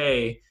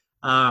DSHEA.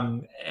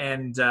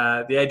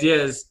 The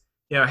idea is,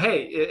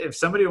 hey, if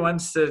somebody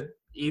wants to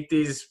eat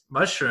these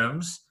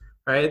mushrooms,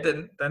 right,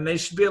 then they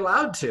should be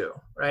allowed to,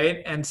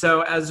 right? And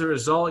so as a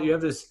result, you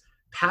have this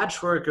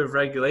patchwork of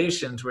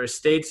regulations where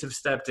states have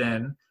stepped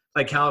in,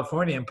 like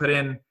California, and put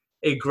in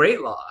a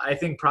great law. I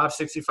think Prop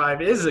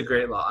 65 is a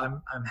great law.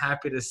 I'm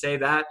happy to say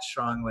that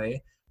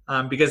strongly,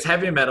 because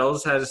heavy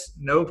metals has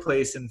no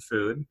place in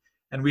food,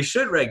 and we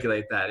should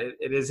regulate that.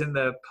 It is in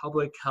the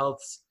public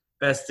health's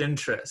best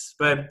interest.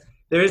 But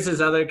there is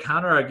this other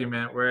counter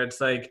argument where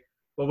it's like,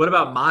 well, what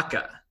about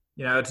maca?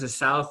 It's a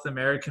South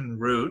American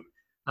root.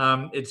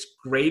 It's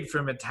great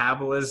for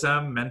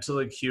metabolism, mental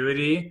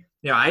acuity.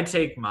 I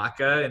take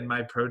maca in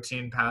my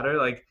protein powder.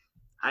 Like,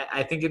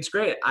 I think it's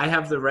great. I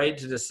have the right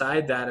to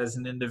decide that as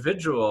an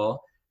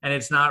individual, and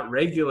it's not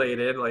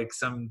regulated like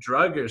some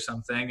drug or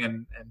something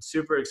and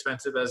super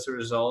expensive as a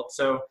result.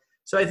 So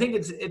I think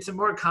it's a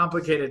more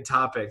complicated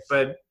topic,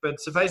 but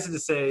suffice it to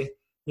say,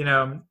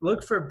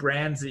 look for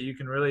brands that you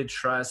can really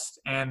trust.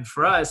 And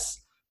for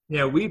us,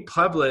 we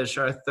publish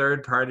our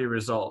third-party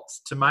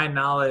results. To my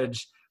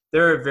knowledge,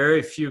 there are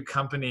very few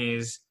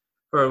companies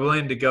who are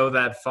willing to go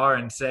that far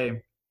and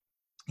say,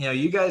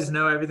 you guys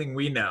know everything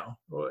we know,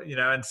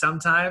 and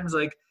sometimes,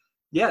 like,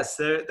 yes,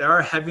 there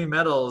are heavy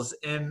metals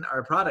in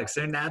our products.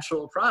 They're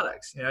natural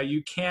products.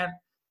 You can't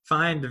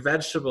find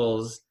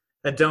vegetables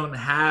that don't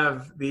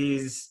have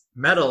these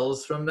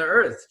metals from the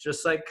earth,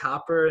 just like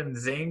copper and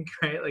zinc,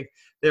 right? Like,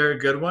 there are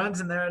good ones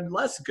and there are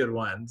less good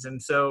ones.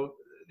 And so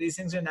these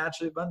things are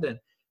naturally abundant.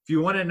 If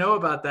you want to know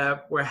about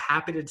that, we're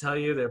happy to tell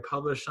you. They're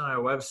published on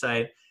our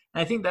website.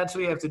 And I think that's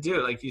what you have to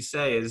do, like you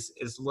say, is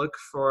look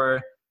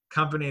for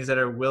companies that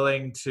are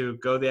willing to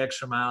go the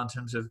extra mile in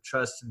terms of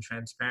trust and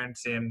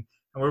transparency. And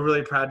we're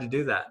really proud to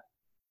do that.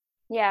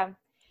 Yeah.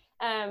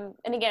 And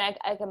again,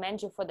 I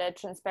commend you for the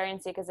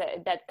transparency, because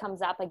that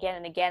comes up again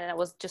and again. And I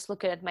was just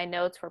looking at my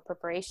notes for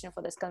preparation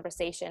for this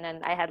conversation,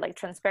 and I had like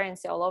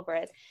transparency all over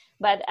it.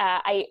 But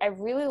I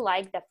really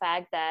like the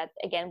fact that,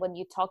 again, when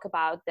you talk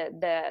about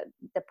the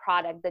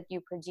product that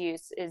you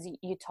produce, is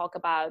you talk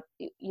about,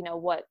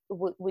 what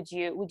would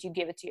you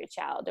give it to your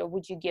child, or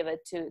would you give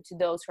it to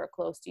those who are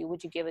close to you?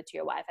 Would you give it to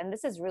your wife? And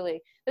this is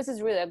really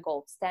a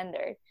gold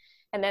standard.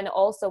 And then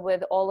also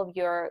with all of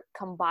your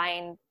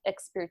combined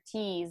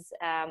expertise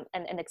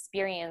and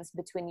experience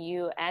between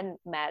you and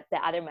Matt, the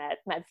other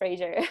Matt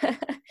Fraser,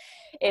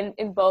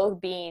 in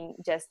both being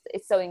just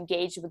so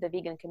engaged with the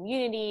vegan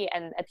community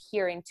and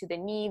adhering to the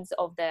needs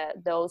of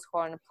those who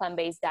are on a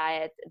plant-based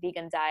diet,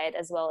 vegan diet,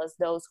 as well as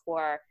those who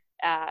are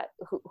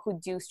who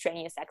do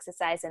strenuous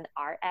exercise and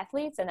are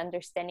athletes, and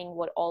understanding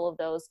what all of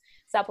those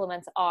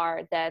supplements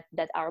are that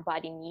our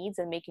body needs,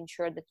 and making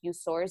sure that you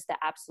source the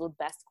absolute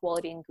best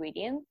quality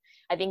ingredient.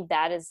 I think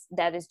that is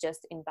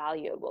just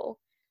invaluable.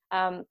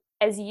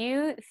 As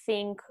you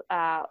think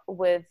about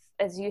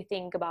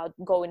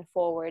going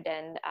forward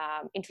and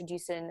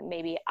introducing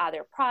maybe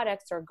other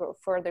products or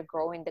further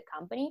growing the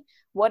company,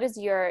 what is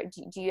do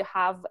you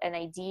have an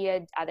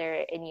idea? Are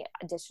there any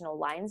additional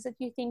lines that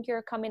you think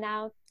you're coming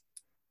out?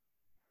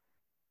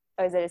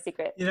 Or is it a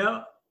secret?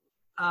 Well,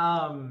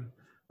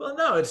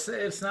 no,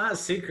 it's not a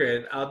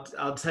secret.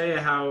 I'll tell you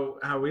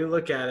how we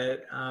look at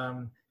it.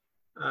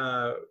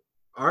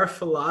 Our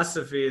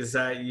philosophy is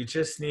that you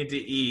just need to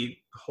eat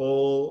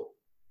whole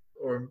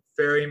or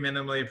very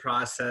minimally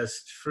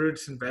processed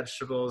fruits and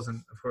vegetables,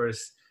 and of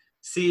course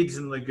seeds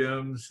and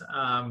legumes,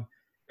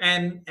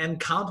 and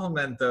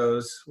complement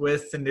those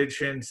with the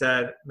nutrients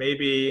that may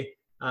be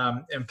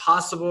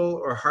impossible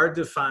or hard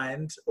to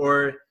find,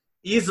 or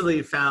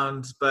easily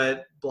found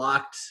but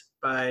blocked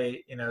by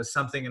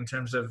something in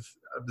terms of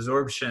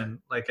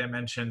absorption, like I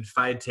mentioned,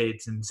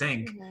 phytates and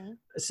zinc. Mm-hmm.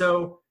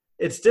 So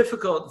it's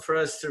difficult for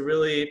us to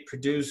really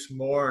produce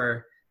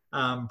more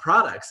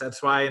products.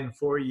 That's why in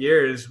 4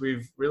 years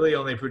we've really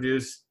only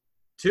produced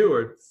 2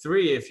 or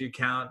 3 if you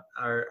count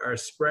our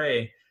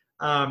spray.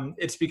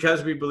 It's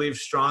because we believe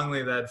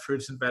strongly that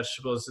fruits and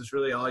vegetables is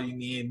really all you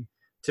need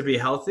to be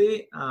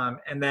healthy,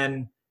 and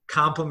then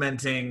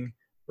complementing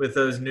with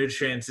those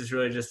nutrients is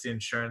really just the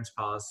insurance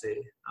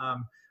policy.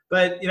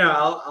 But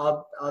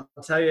I'll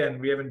tell you, and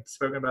we haven't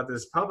spoken about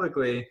this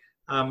publicly.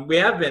 We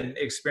have been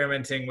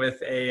experimenting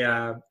with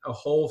a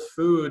whole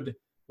food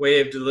way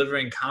of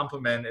delivering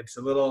complement. It's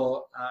a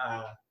little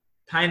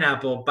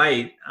pineapple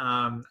bite.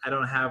 I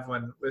don't have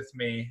one with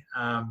me,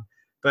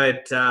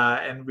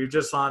 and we've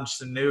just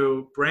launched a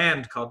new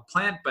brand called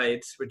Plant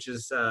Bites, which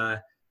is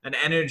an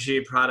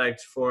energy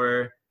product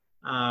for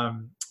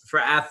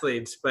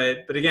athletes.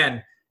 But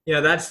again,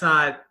 that's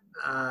not.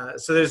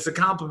 So there's the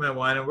complement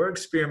one, and we're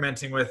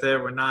experimenting with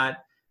it. We're not,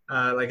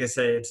 like I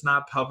say, it's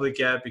not public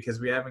yet because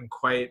we haven't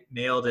quite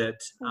nailed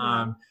it.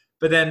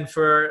 But then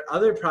for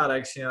other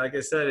products, like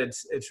I said,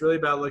 it's really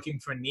about looking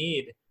for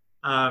need,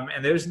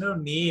 and there's no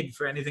need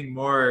for anything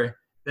more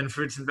than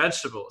fruits and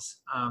vegetables,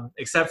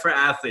 except for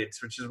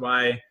athletes, which is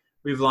why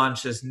we've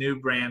launched this new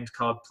brand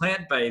called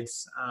Plant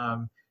Bites.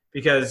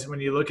 Because when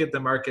you look at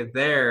the market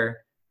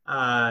there,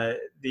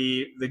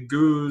 the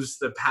goos,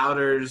 the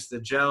powders,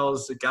 the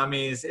gels, the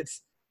gummies,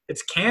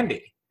 it's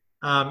candy.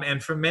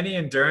 And for many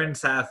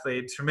endurance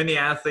athletes, for many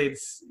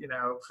athletes,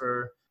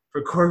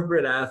 for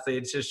corporate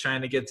athletes just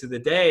trying to get through the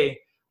day,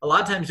 a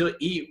lot of times you'll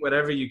eat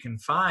whatever you can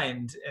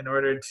find in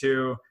order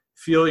to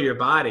fuel your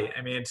body.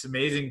 I mean, it's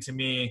amazing to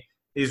me,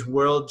 these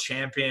world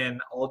champion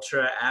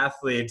ultra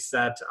athletes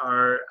that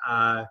are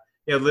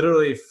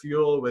literally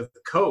fueled with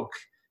Coke,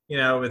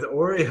 with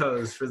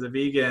Oreos for the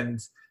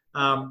vegans,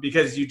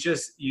 because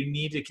you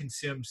need to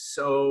consume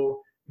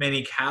so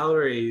many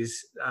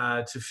calories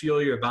to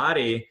fuel your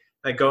body,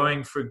 like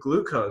going for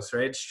glucose,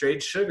 right?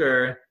 Straight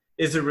sugar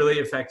is a really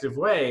effective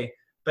way.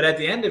 But at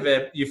the end of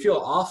it, you feel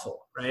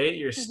awful, right?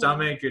 Your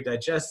stomach, your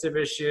digestive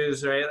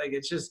issues, right? Like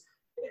it's just,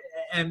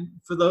 and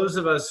for those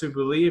of us who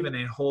believe in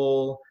a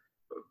whole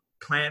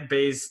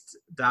plant-based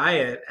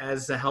diet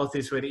as the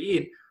healthiest way to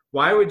eat,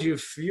 why would you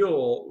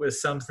fuel with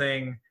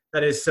something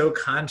that is so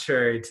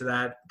contrary to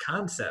that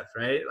concept,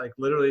 right? Like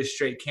literally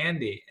straight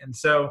candy. And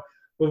so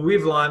what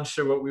we've launched,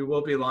 or what we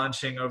will be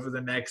launching over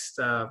the next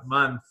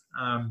month,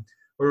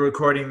 we're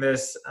recording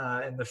this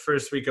in the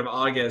first week of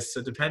August.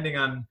 So depending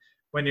on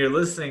when you're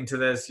listening to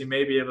this, you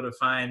may be able to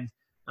find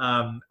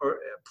or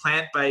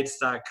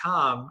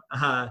plantbites.com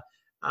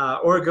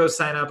or go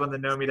sign up on the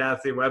No Meat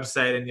Athlete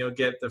website, and you'll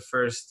get the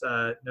first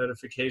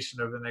notification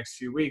over the next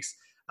few weeks.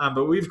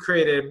 But we've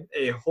created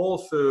a whole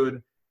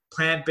food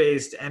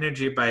plant-based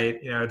energy bite.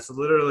 It's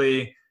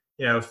literally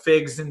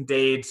figs and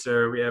dates,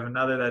 or we have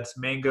another that's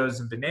mangoes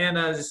and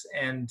bananas,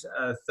 and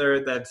a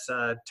third that's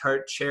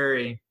tart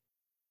cherry,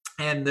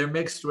 and they're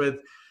mixed with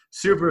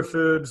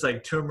superfoods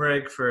like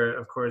turmeric for,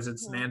 of course,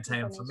 it's an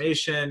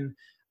anti-inflammation.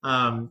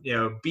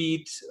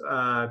 Beet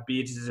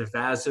is a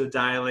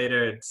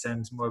vasodilator. It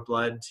sends more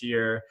blood to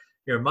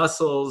your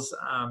muscles.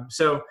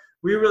 So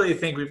we really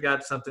think we've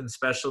got something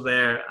special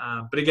there.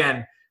 But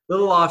again, a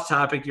little off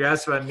topic. You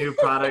asked about new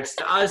products.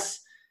 To us,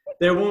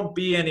 there won't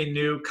be any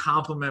new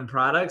complement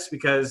products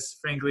because,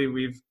 frankly,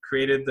 we've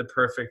created the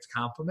perfect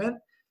complement,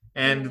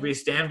 and we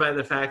stand by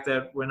the fact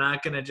that we're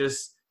not going to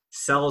just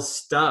sell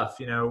stuff.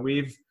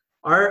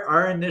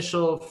 Our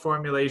initial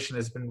formulation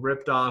has been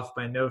ripped off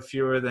by no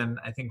fewer than,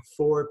 I think,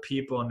 4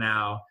 people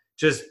now.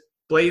 Just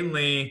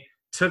blatantly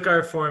took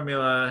our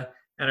formula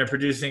and are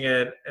producing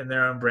it in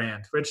their own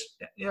brand, which,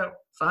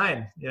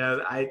 fine.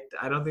 I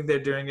don't think they're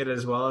doing it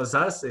as well as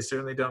us. They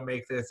certainly don't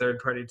make their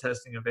third-party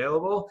testing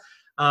available.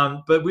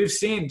 But we've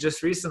seen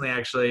just recently,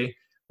 actually,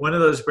 one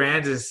of those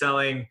brands is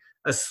selling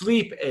a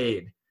sleep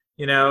aid.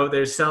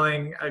 They're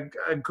selling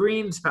a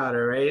greens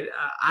powder, right?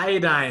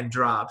 Iodine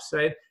drops,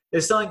 right? They're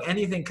selling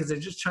anything because they're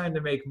just trying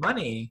to make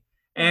money.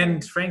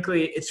 And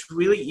frankly, it's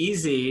really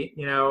easy.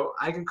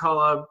 I could call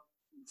up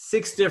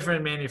 6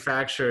 different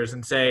manufacturers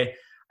and say,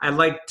 I'd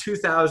like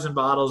 2,000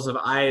 bottles of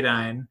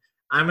iodine.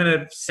 I'm going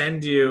to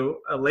send you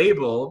a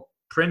label,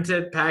 print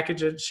it,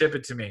 package it, ship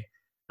it to me.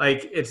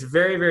 Like, it's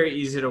very, very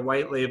easy to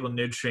white label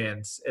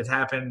nutrients. It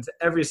happens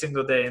every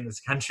single day in this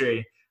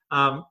country.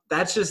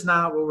 That's just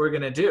not what we're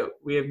going to do.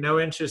 We have no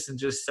interest in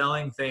just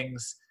selling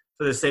things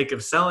for the sake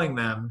of selling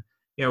them.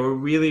 We're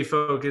really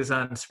focused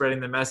on spreading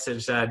the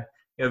message that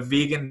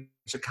vegans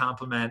should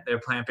complement their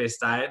plant-based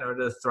diet in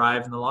order to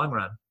thrive in the long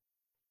run.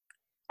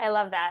 I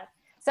love that.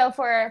 So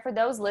for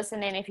those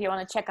listening, if you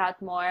want to check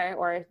out more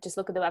or just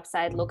look at the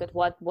website, look at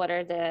what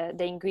are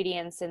the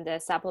ingredients in the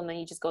supplement,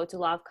 you just go to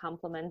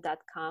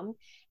lovecomplement.com.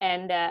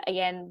 And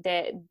again,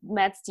 the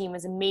Matt's team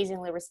is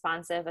amazingly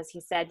responsive. As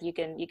he said, you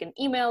can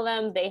email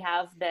them. They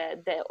have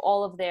the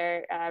all of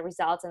their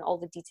results and all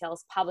the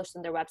details published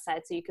on their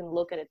website, so you can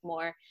look at it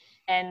more.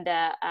 And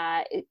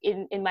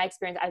in my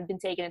experience, I've been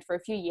taking it for a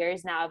few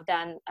years now. I've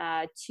done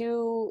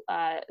 2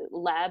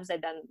 labs.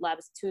 I've done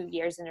labs 2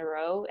 years in a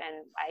row,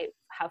 and I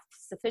have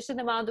sufficient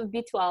amount of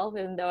B12,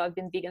 even though I've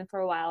been vegan for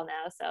a while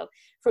now. So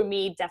for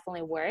me, it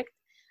definitely worked.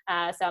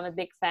 So I'm a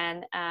big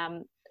fan.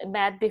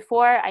 Matt,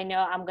 before, I know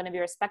I'm going to be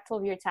respectful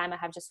of your time, I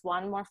have just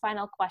one more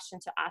final question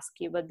to ask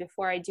you. But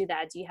before I do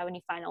that, do you have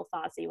any final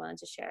thoughts that you wanted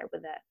to share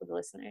with the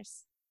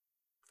listeners?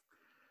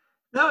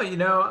 No,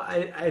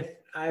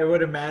 I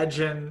would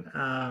imagine,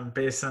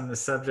 based on the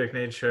subject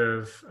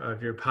nature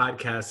of your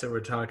podcast, that we're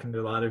talking to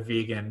a lot of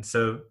vegans.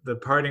 So the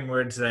parting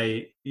words that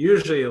I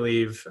usually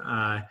leave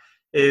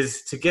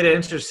is to get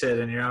interested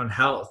in your own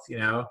health.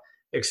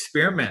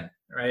 Experiment,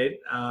 right?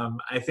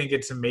 I think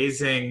it's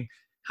amazing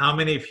how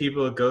many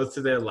people go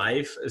through their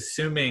life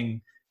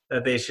assuming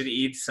that they should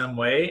eat some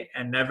way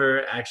and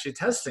never actually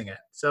testing it.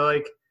 So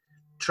like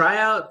try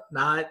out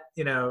not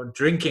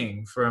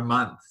drinking for a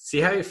month, see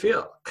how you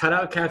feel, cut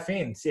out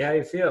caffeine, see how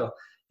you feel.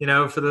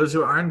 For those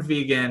who aren't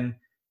vegan,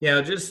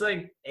 just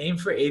like aim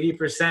for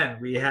 80%.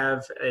 We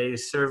have a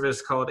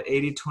service called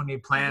 80/20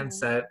 plans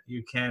Mhm. that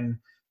you can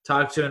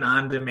talk to an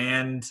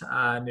on-demand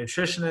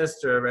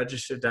nutritionist or a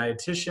registered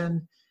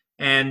dietitian,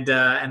 and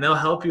they'll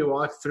help you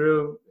walk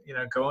through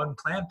going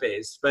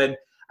plant-based. But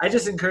I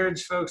just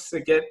encourage folks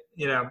to get,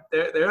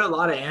 there are a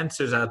lot of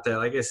answers out there.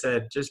 Like I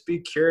said, just be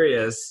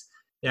curious.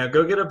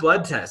 Go get a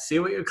blood test, see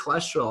what your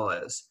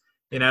cholesterol is.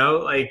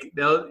 Like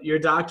your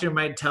doctor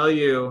might tell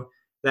you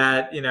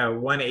that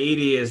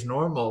 180 is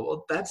normal.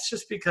 Well, that's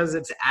just because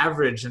it's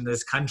average in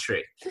this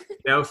country.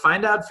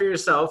 Find out for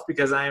yourself,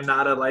 because I am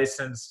not a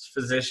licensed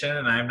physician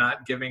and I'm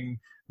not giving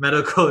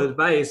medical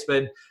advice,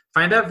 but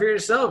find out for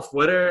yourself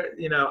what are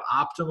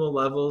optimal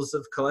levels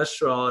of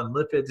cholesterol and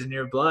lipids in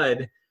your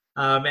blood.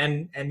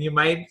 And you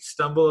might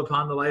stumble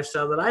upon the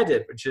lifestyle that I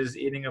did, which is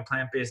eating a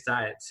plant-based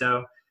diet.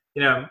 So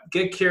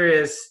get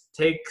curious,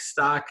 take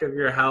stock of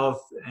your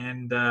health,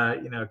 and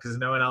because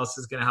no one else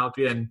is going to help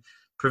you. And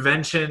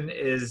prevention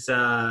is,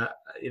 a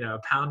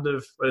pound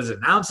of, what is it?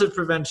 An ounce of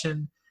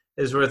prevention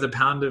is worth a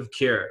pound of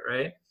cure,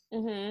 right?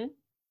 Mm-hmm.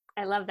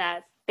 I love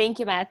that. Thank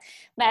you, Matt.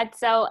 Matt,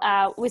 so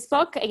we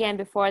spoke again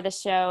before the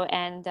show,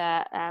 and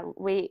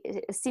we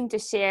seem to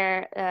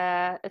share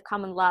a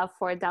common love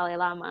for Dalai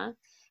Lama.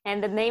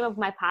 And the name of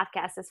my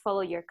podcast is Follow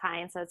Your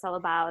Kind. So it's all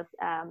about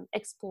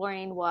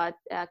exploring what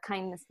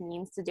kindness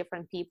means to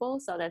different people,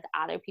 so that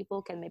other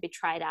people can maybe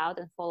try it out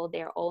and follow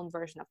their own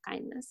version of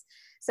kindness.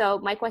 So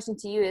my question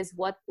to you is,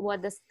 what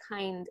does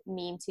kind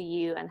mean to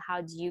you, and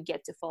how do you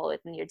get to follow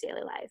it in your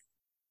daily life?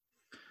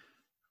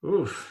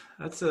 Oof,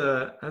 that's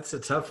a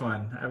tough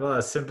one. I have a lot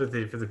of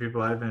sympathy for the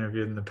people I've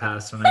interviewed in the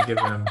past when I give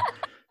them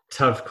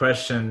tough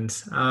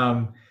questions.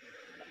 I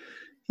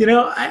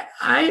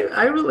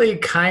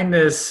relate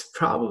kindness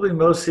probably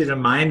mostly to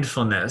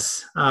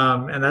mindfulness,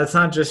 and that's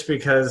not just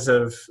because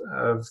of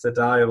the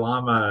Dalai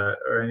Lama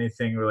or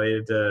anything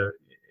related to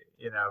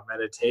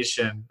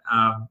meditation.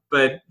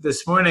 But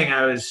this morning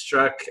I was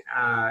struck.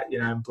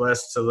 I'm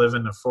blessed to live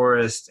in the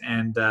forest,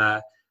 and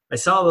I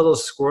saw a little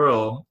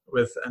squirrel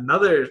with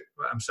another.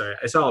 I'm sorry,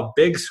 I saw a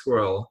big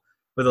squirrel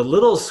with a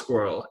little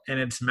squirrel in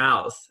its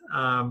mouth,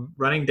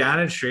 running down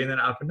a tree and then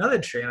up another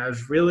tree, and I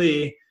was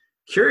really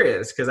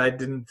curious because I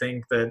didn't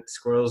think that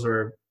squirrels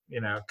were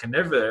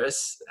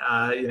carnivorous.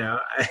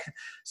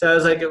 So I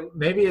was like,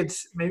 maybe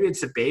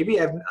it's a baby.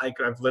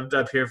 I've lived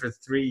up here for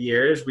 3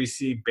 years. We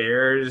see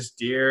bears,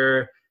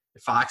 deer,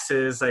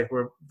 foxes. Like,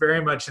 we're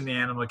very much in the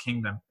animal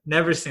kingdom.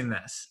 Never seen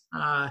this.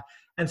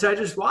 And so I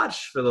just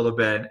watched for a little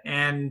bit,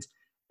 and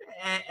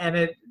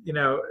it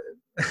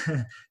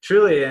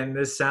truly, and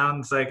this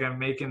sounds like I'm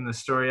making the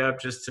story up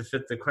just to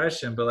fit the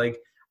question, but like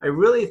I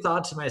really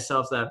thought to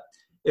myself that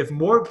if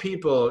more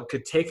people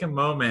could take a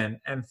moment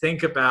and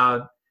think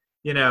about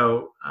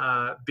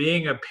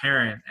being a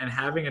parent and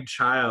having a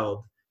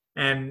child,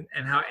 and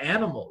how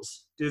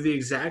animals do the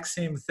exact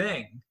same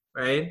thing,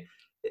 right?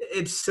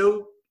 It's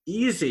so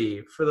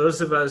easy for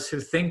those of us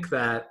who think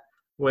that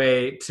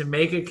way to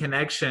make a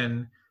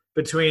connection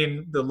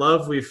between the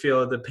love we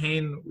feel, the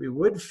pain we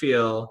would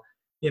feel,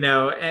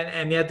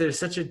 and yet there's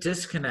such a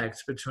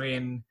disconnect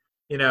between,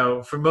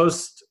 for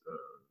most,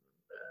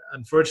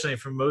 unfortunately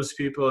for most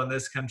people in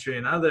this country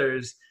and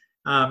others,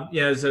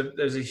 there's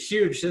a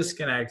huge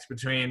disconnect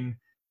between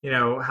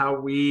how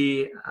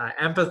we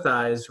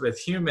empathize with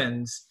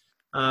humans,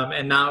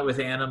 and not with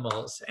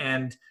animals.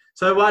 And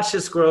so I watched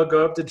this squirrel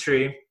go up the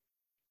tree,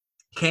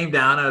 came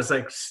down. I was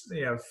like,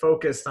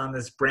 focused on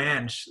this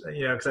branch,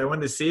 because I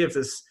wanted to see if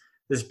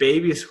this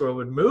baby squirrel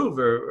would move,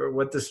 or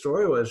what the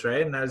story was,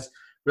 right? And I was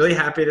really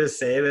happy to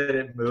say that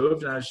it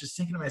moved. And I was just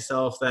thinking to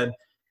myself that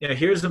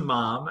here's a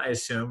mom, I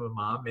assume a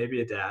mom,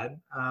 maybe a dad,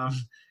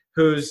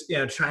 who's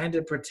trying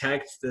to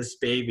protect this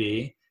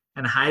baby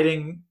and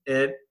hiding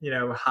it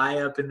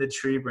high up in the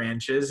tree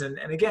branches. And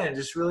again, it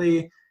just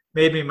really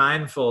made me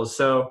mindful.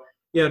 So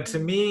to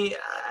me,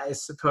 I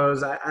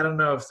suppose, I don't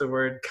know if the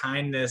word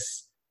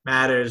kindness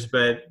matters,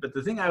 but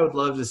the thing I would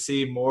love to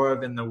see more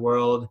of in the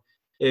world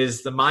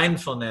is the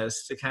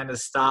mindfulness to kind of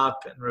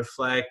stop and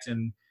reflect,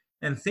 and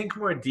think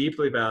more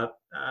deeply about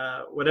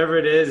whatever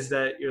it is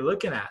that you're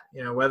looking at.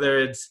 Whether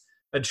it's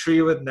a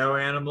tree with no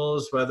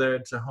animals, whether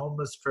it's a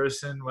homeless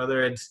person,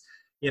 whether it's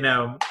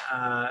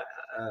a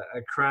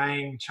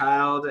crying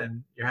child,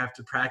 and you have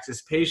to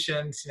practice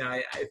patience.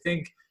 I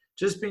think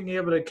just being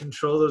able to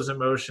control those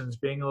emotions,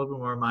 being a little bit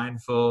more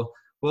mindful,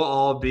 we'll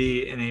all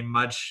be in a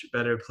much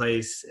better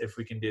place if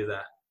we can do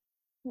that.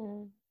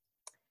 Hmm.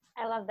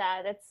 I love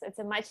that. It's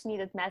a much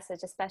needed message,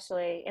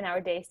 especially in our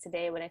days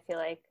today when I feel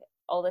like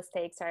all the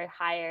stakes are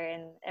higher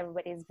and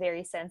everybody's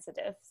very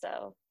sensitive.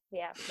 So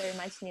yeah, very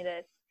much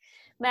needed.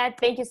 Matt,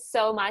 thank you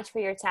so much for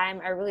your time.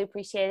 I really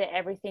appreciate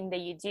everything that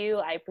you do.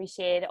 I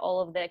appreciate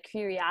all of the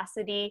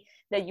curiosity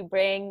that you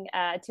bring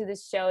to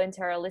this show and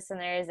to our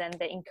listeners, and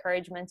the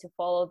encouragement to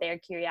follow their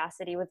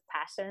curiosity with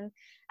passion.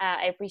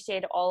 I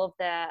appreciate all of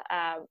the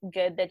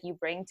good that you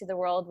bring to the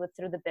world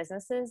through the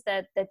businesses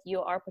that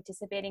you are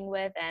participating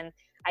with. And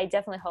I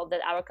definitely hope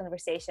that our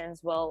conversations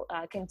will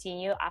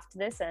continue after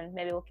this, and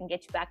maybe we can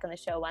get you back on the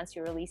show once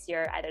you release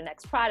your either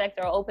next product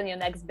or open your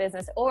next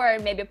business, or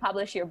maybe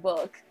publish your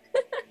book.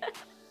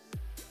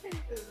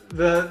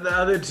 The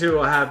other two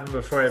will happen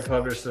before I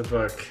publish the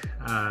book.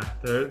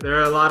 There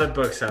are a lot of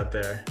books out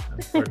there,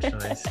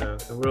 unfortunately, so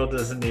the world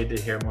doesn't need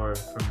to hear more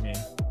from me.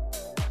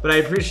 But I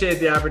appreciate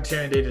the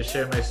opportunity to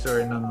share my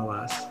story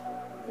nonetheless.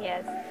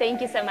 Yes,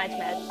 thank you so much,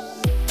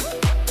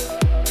 Matt.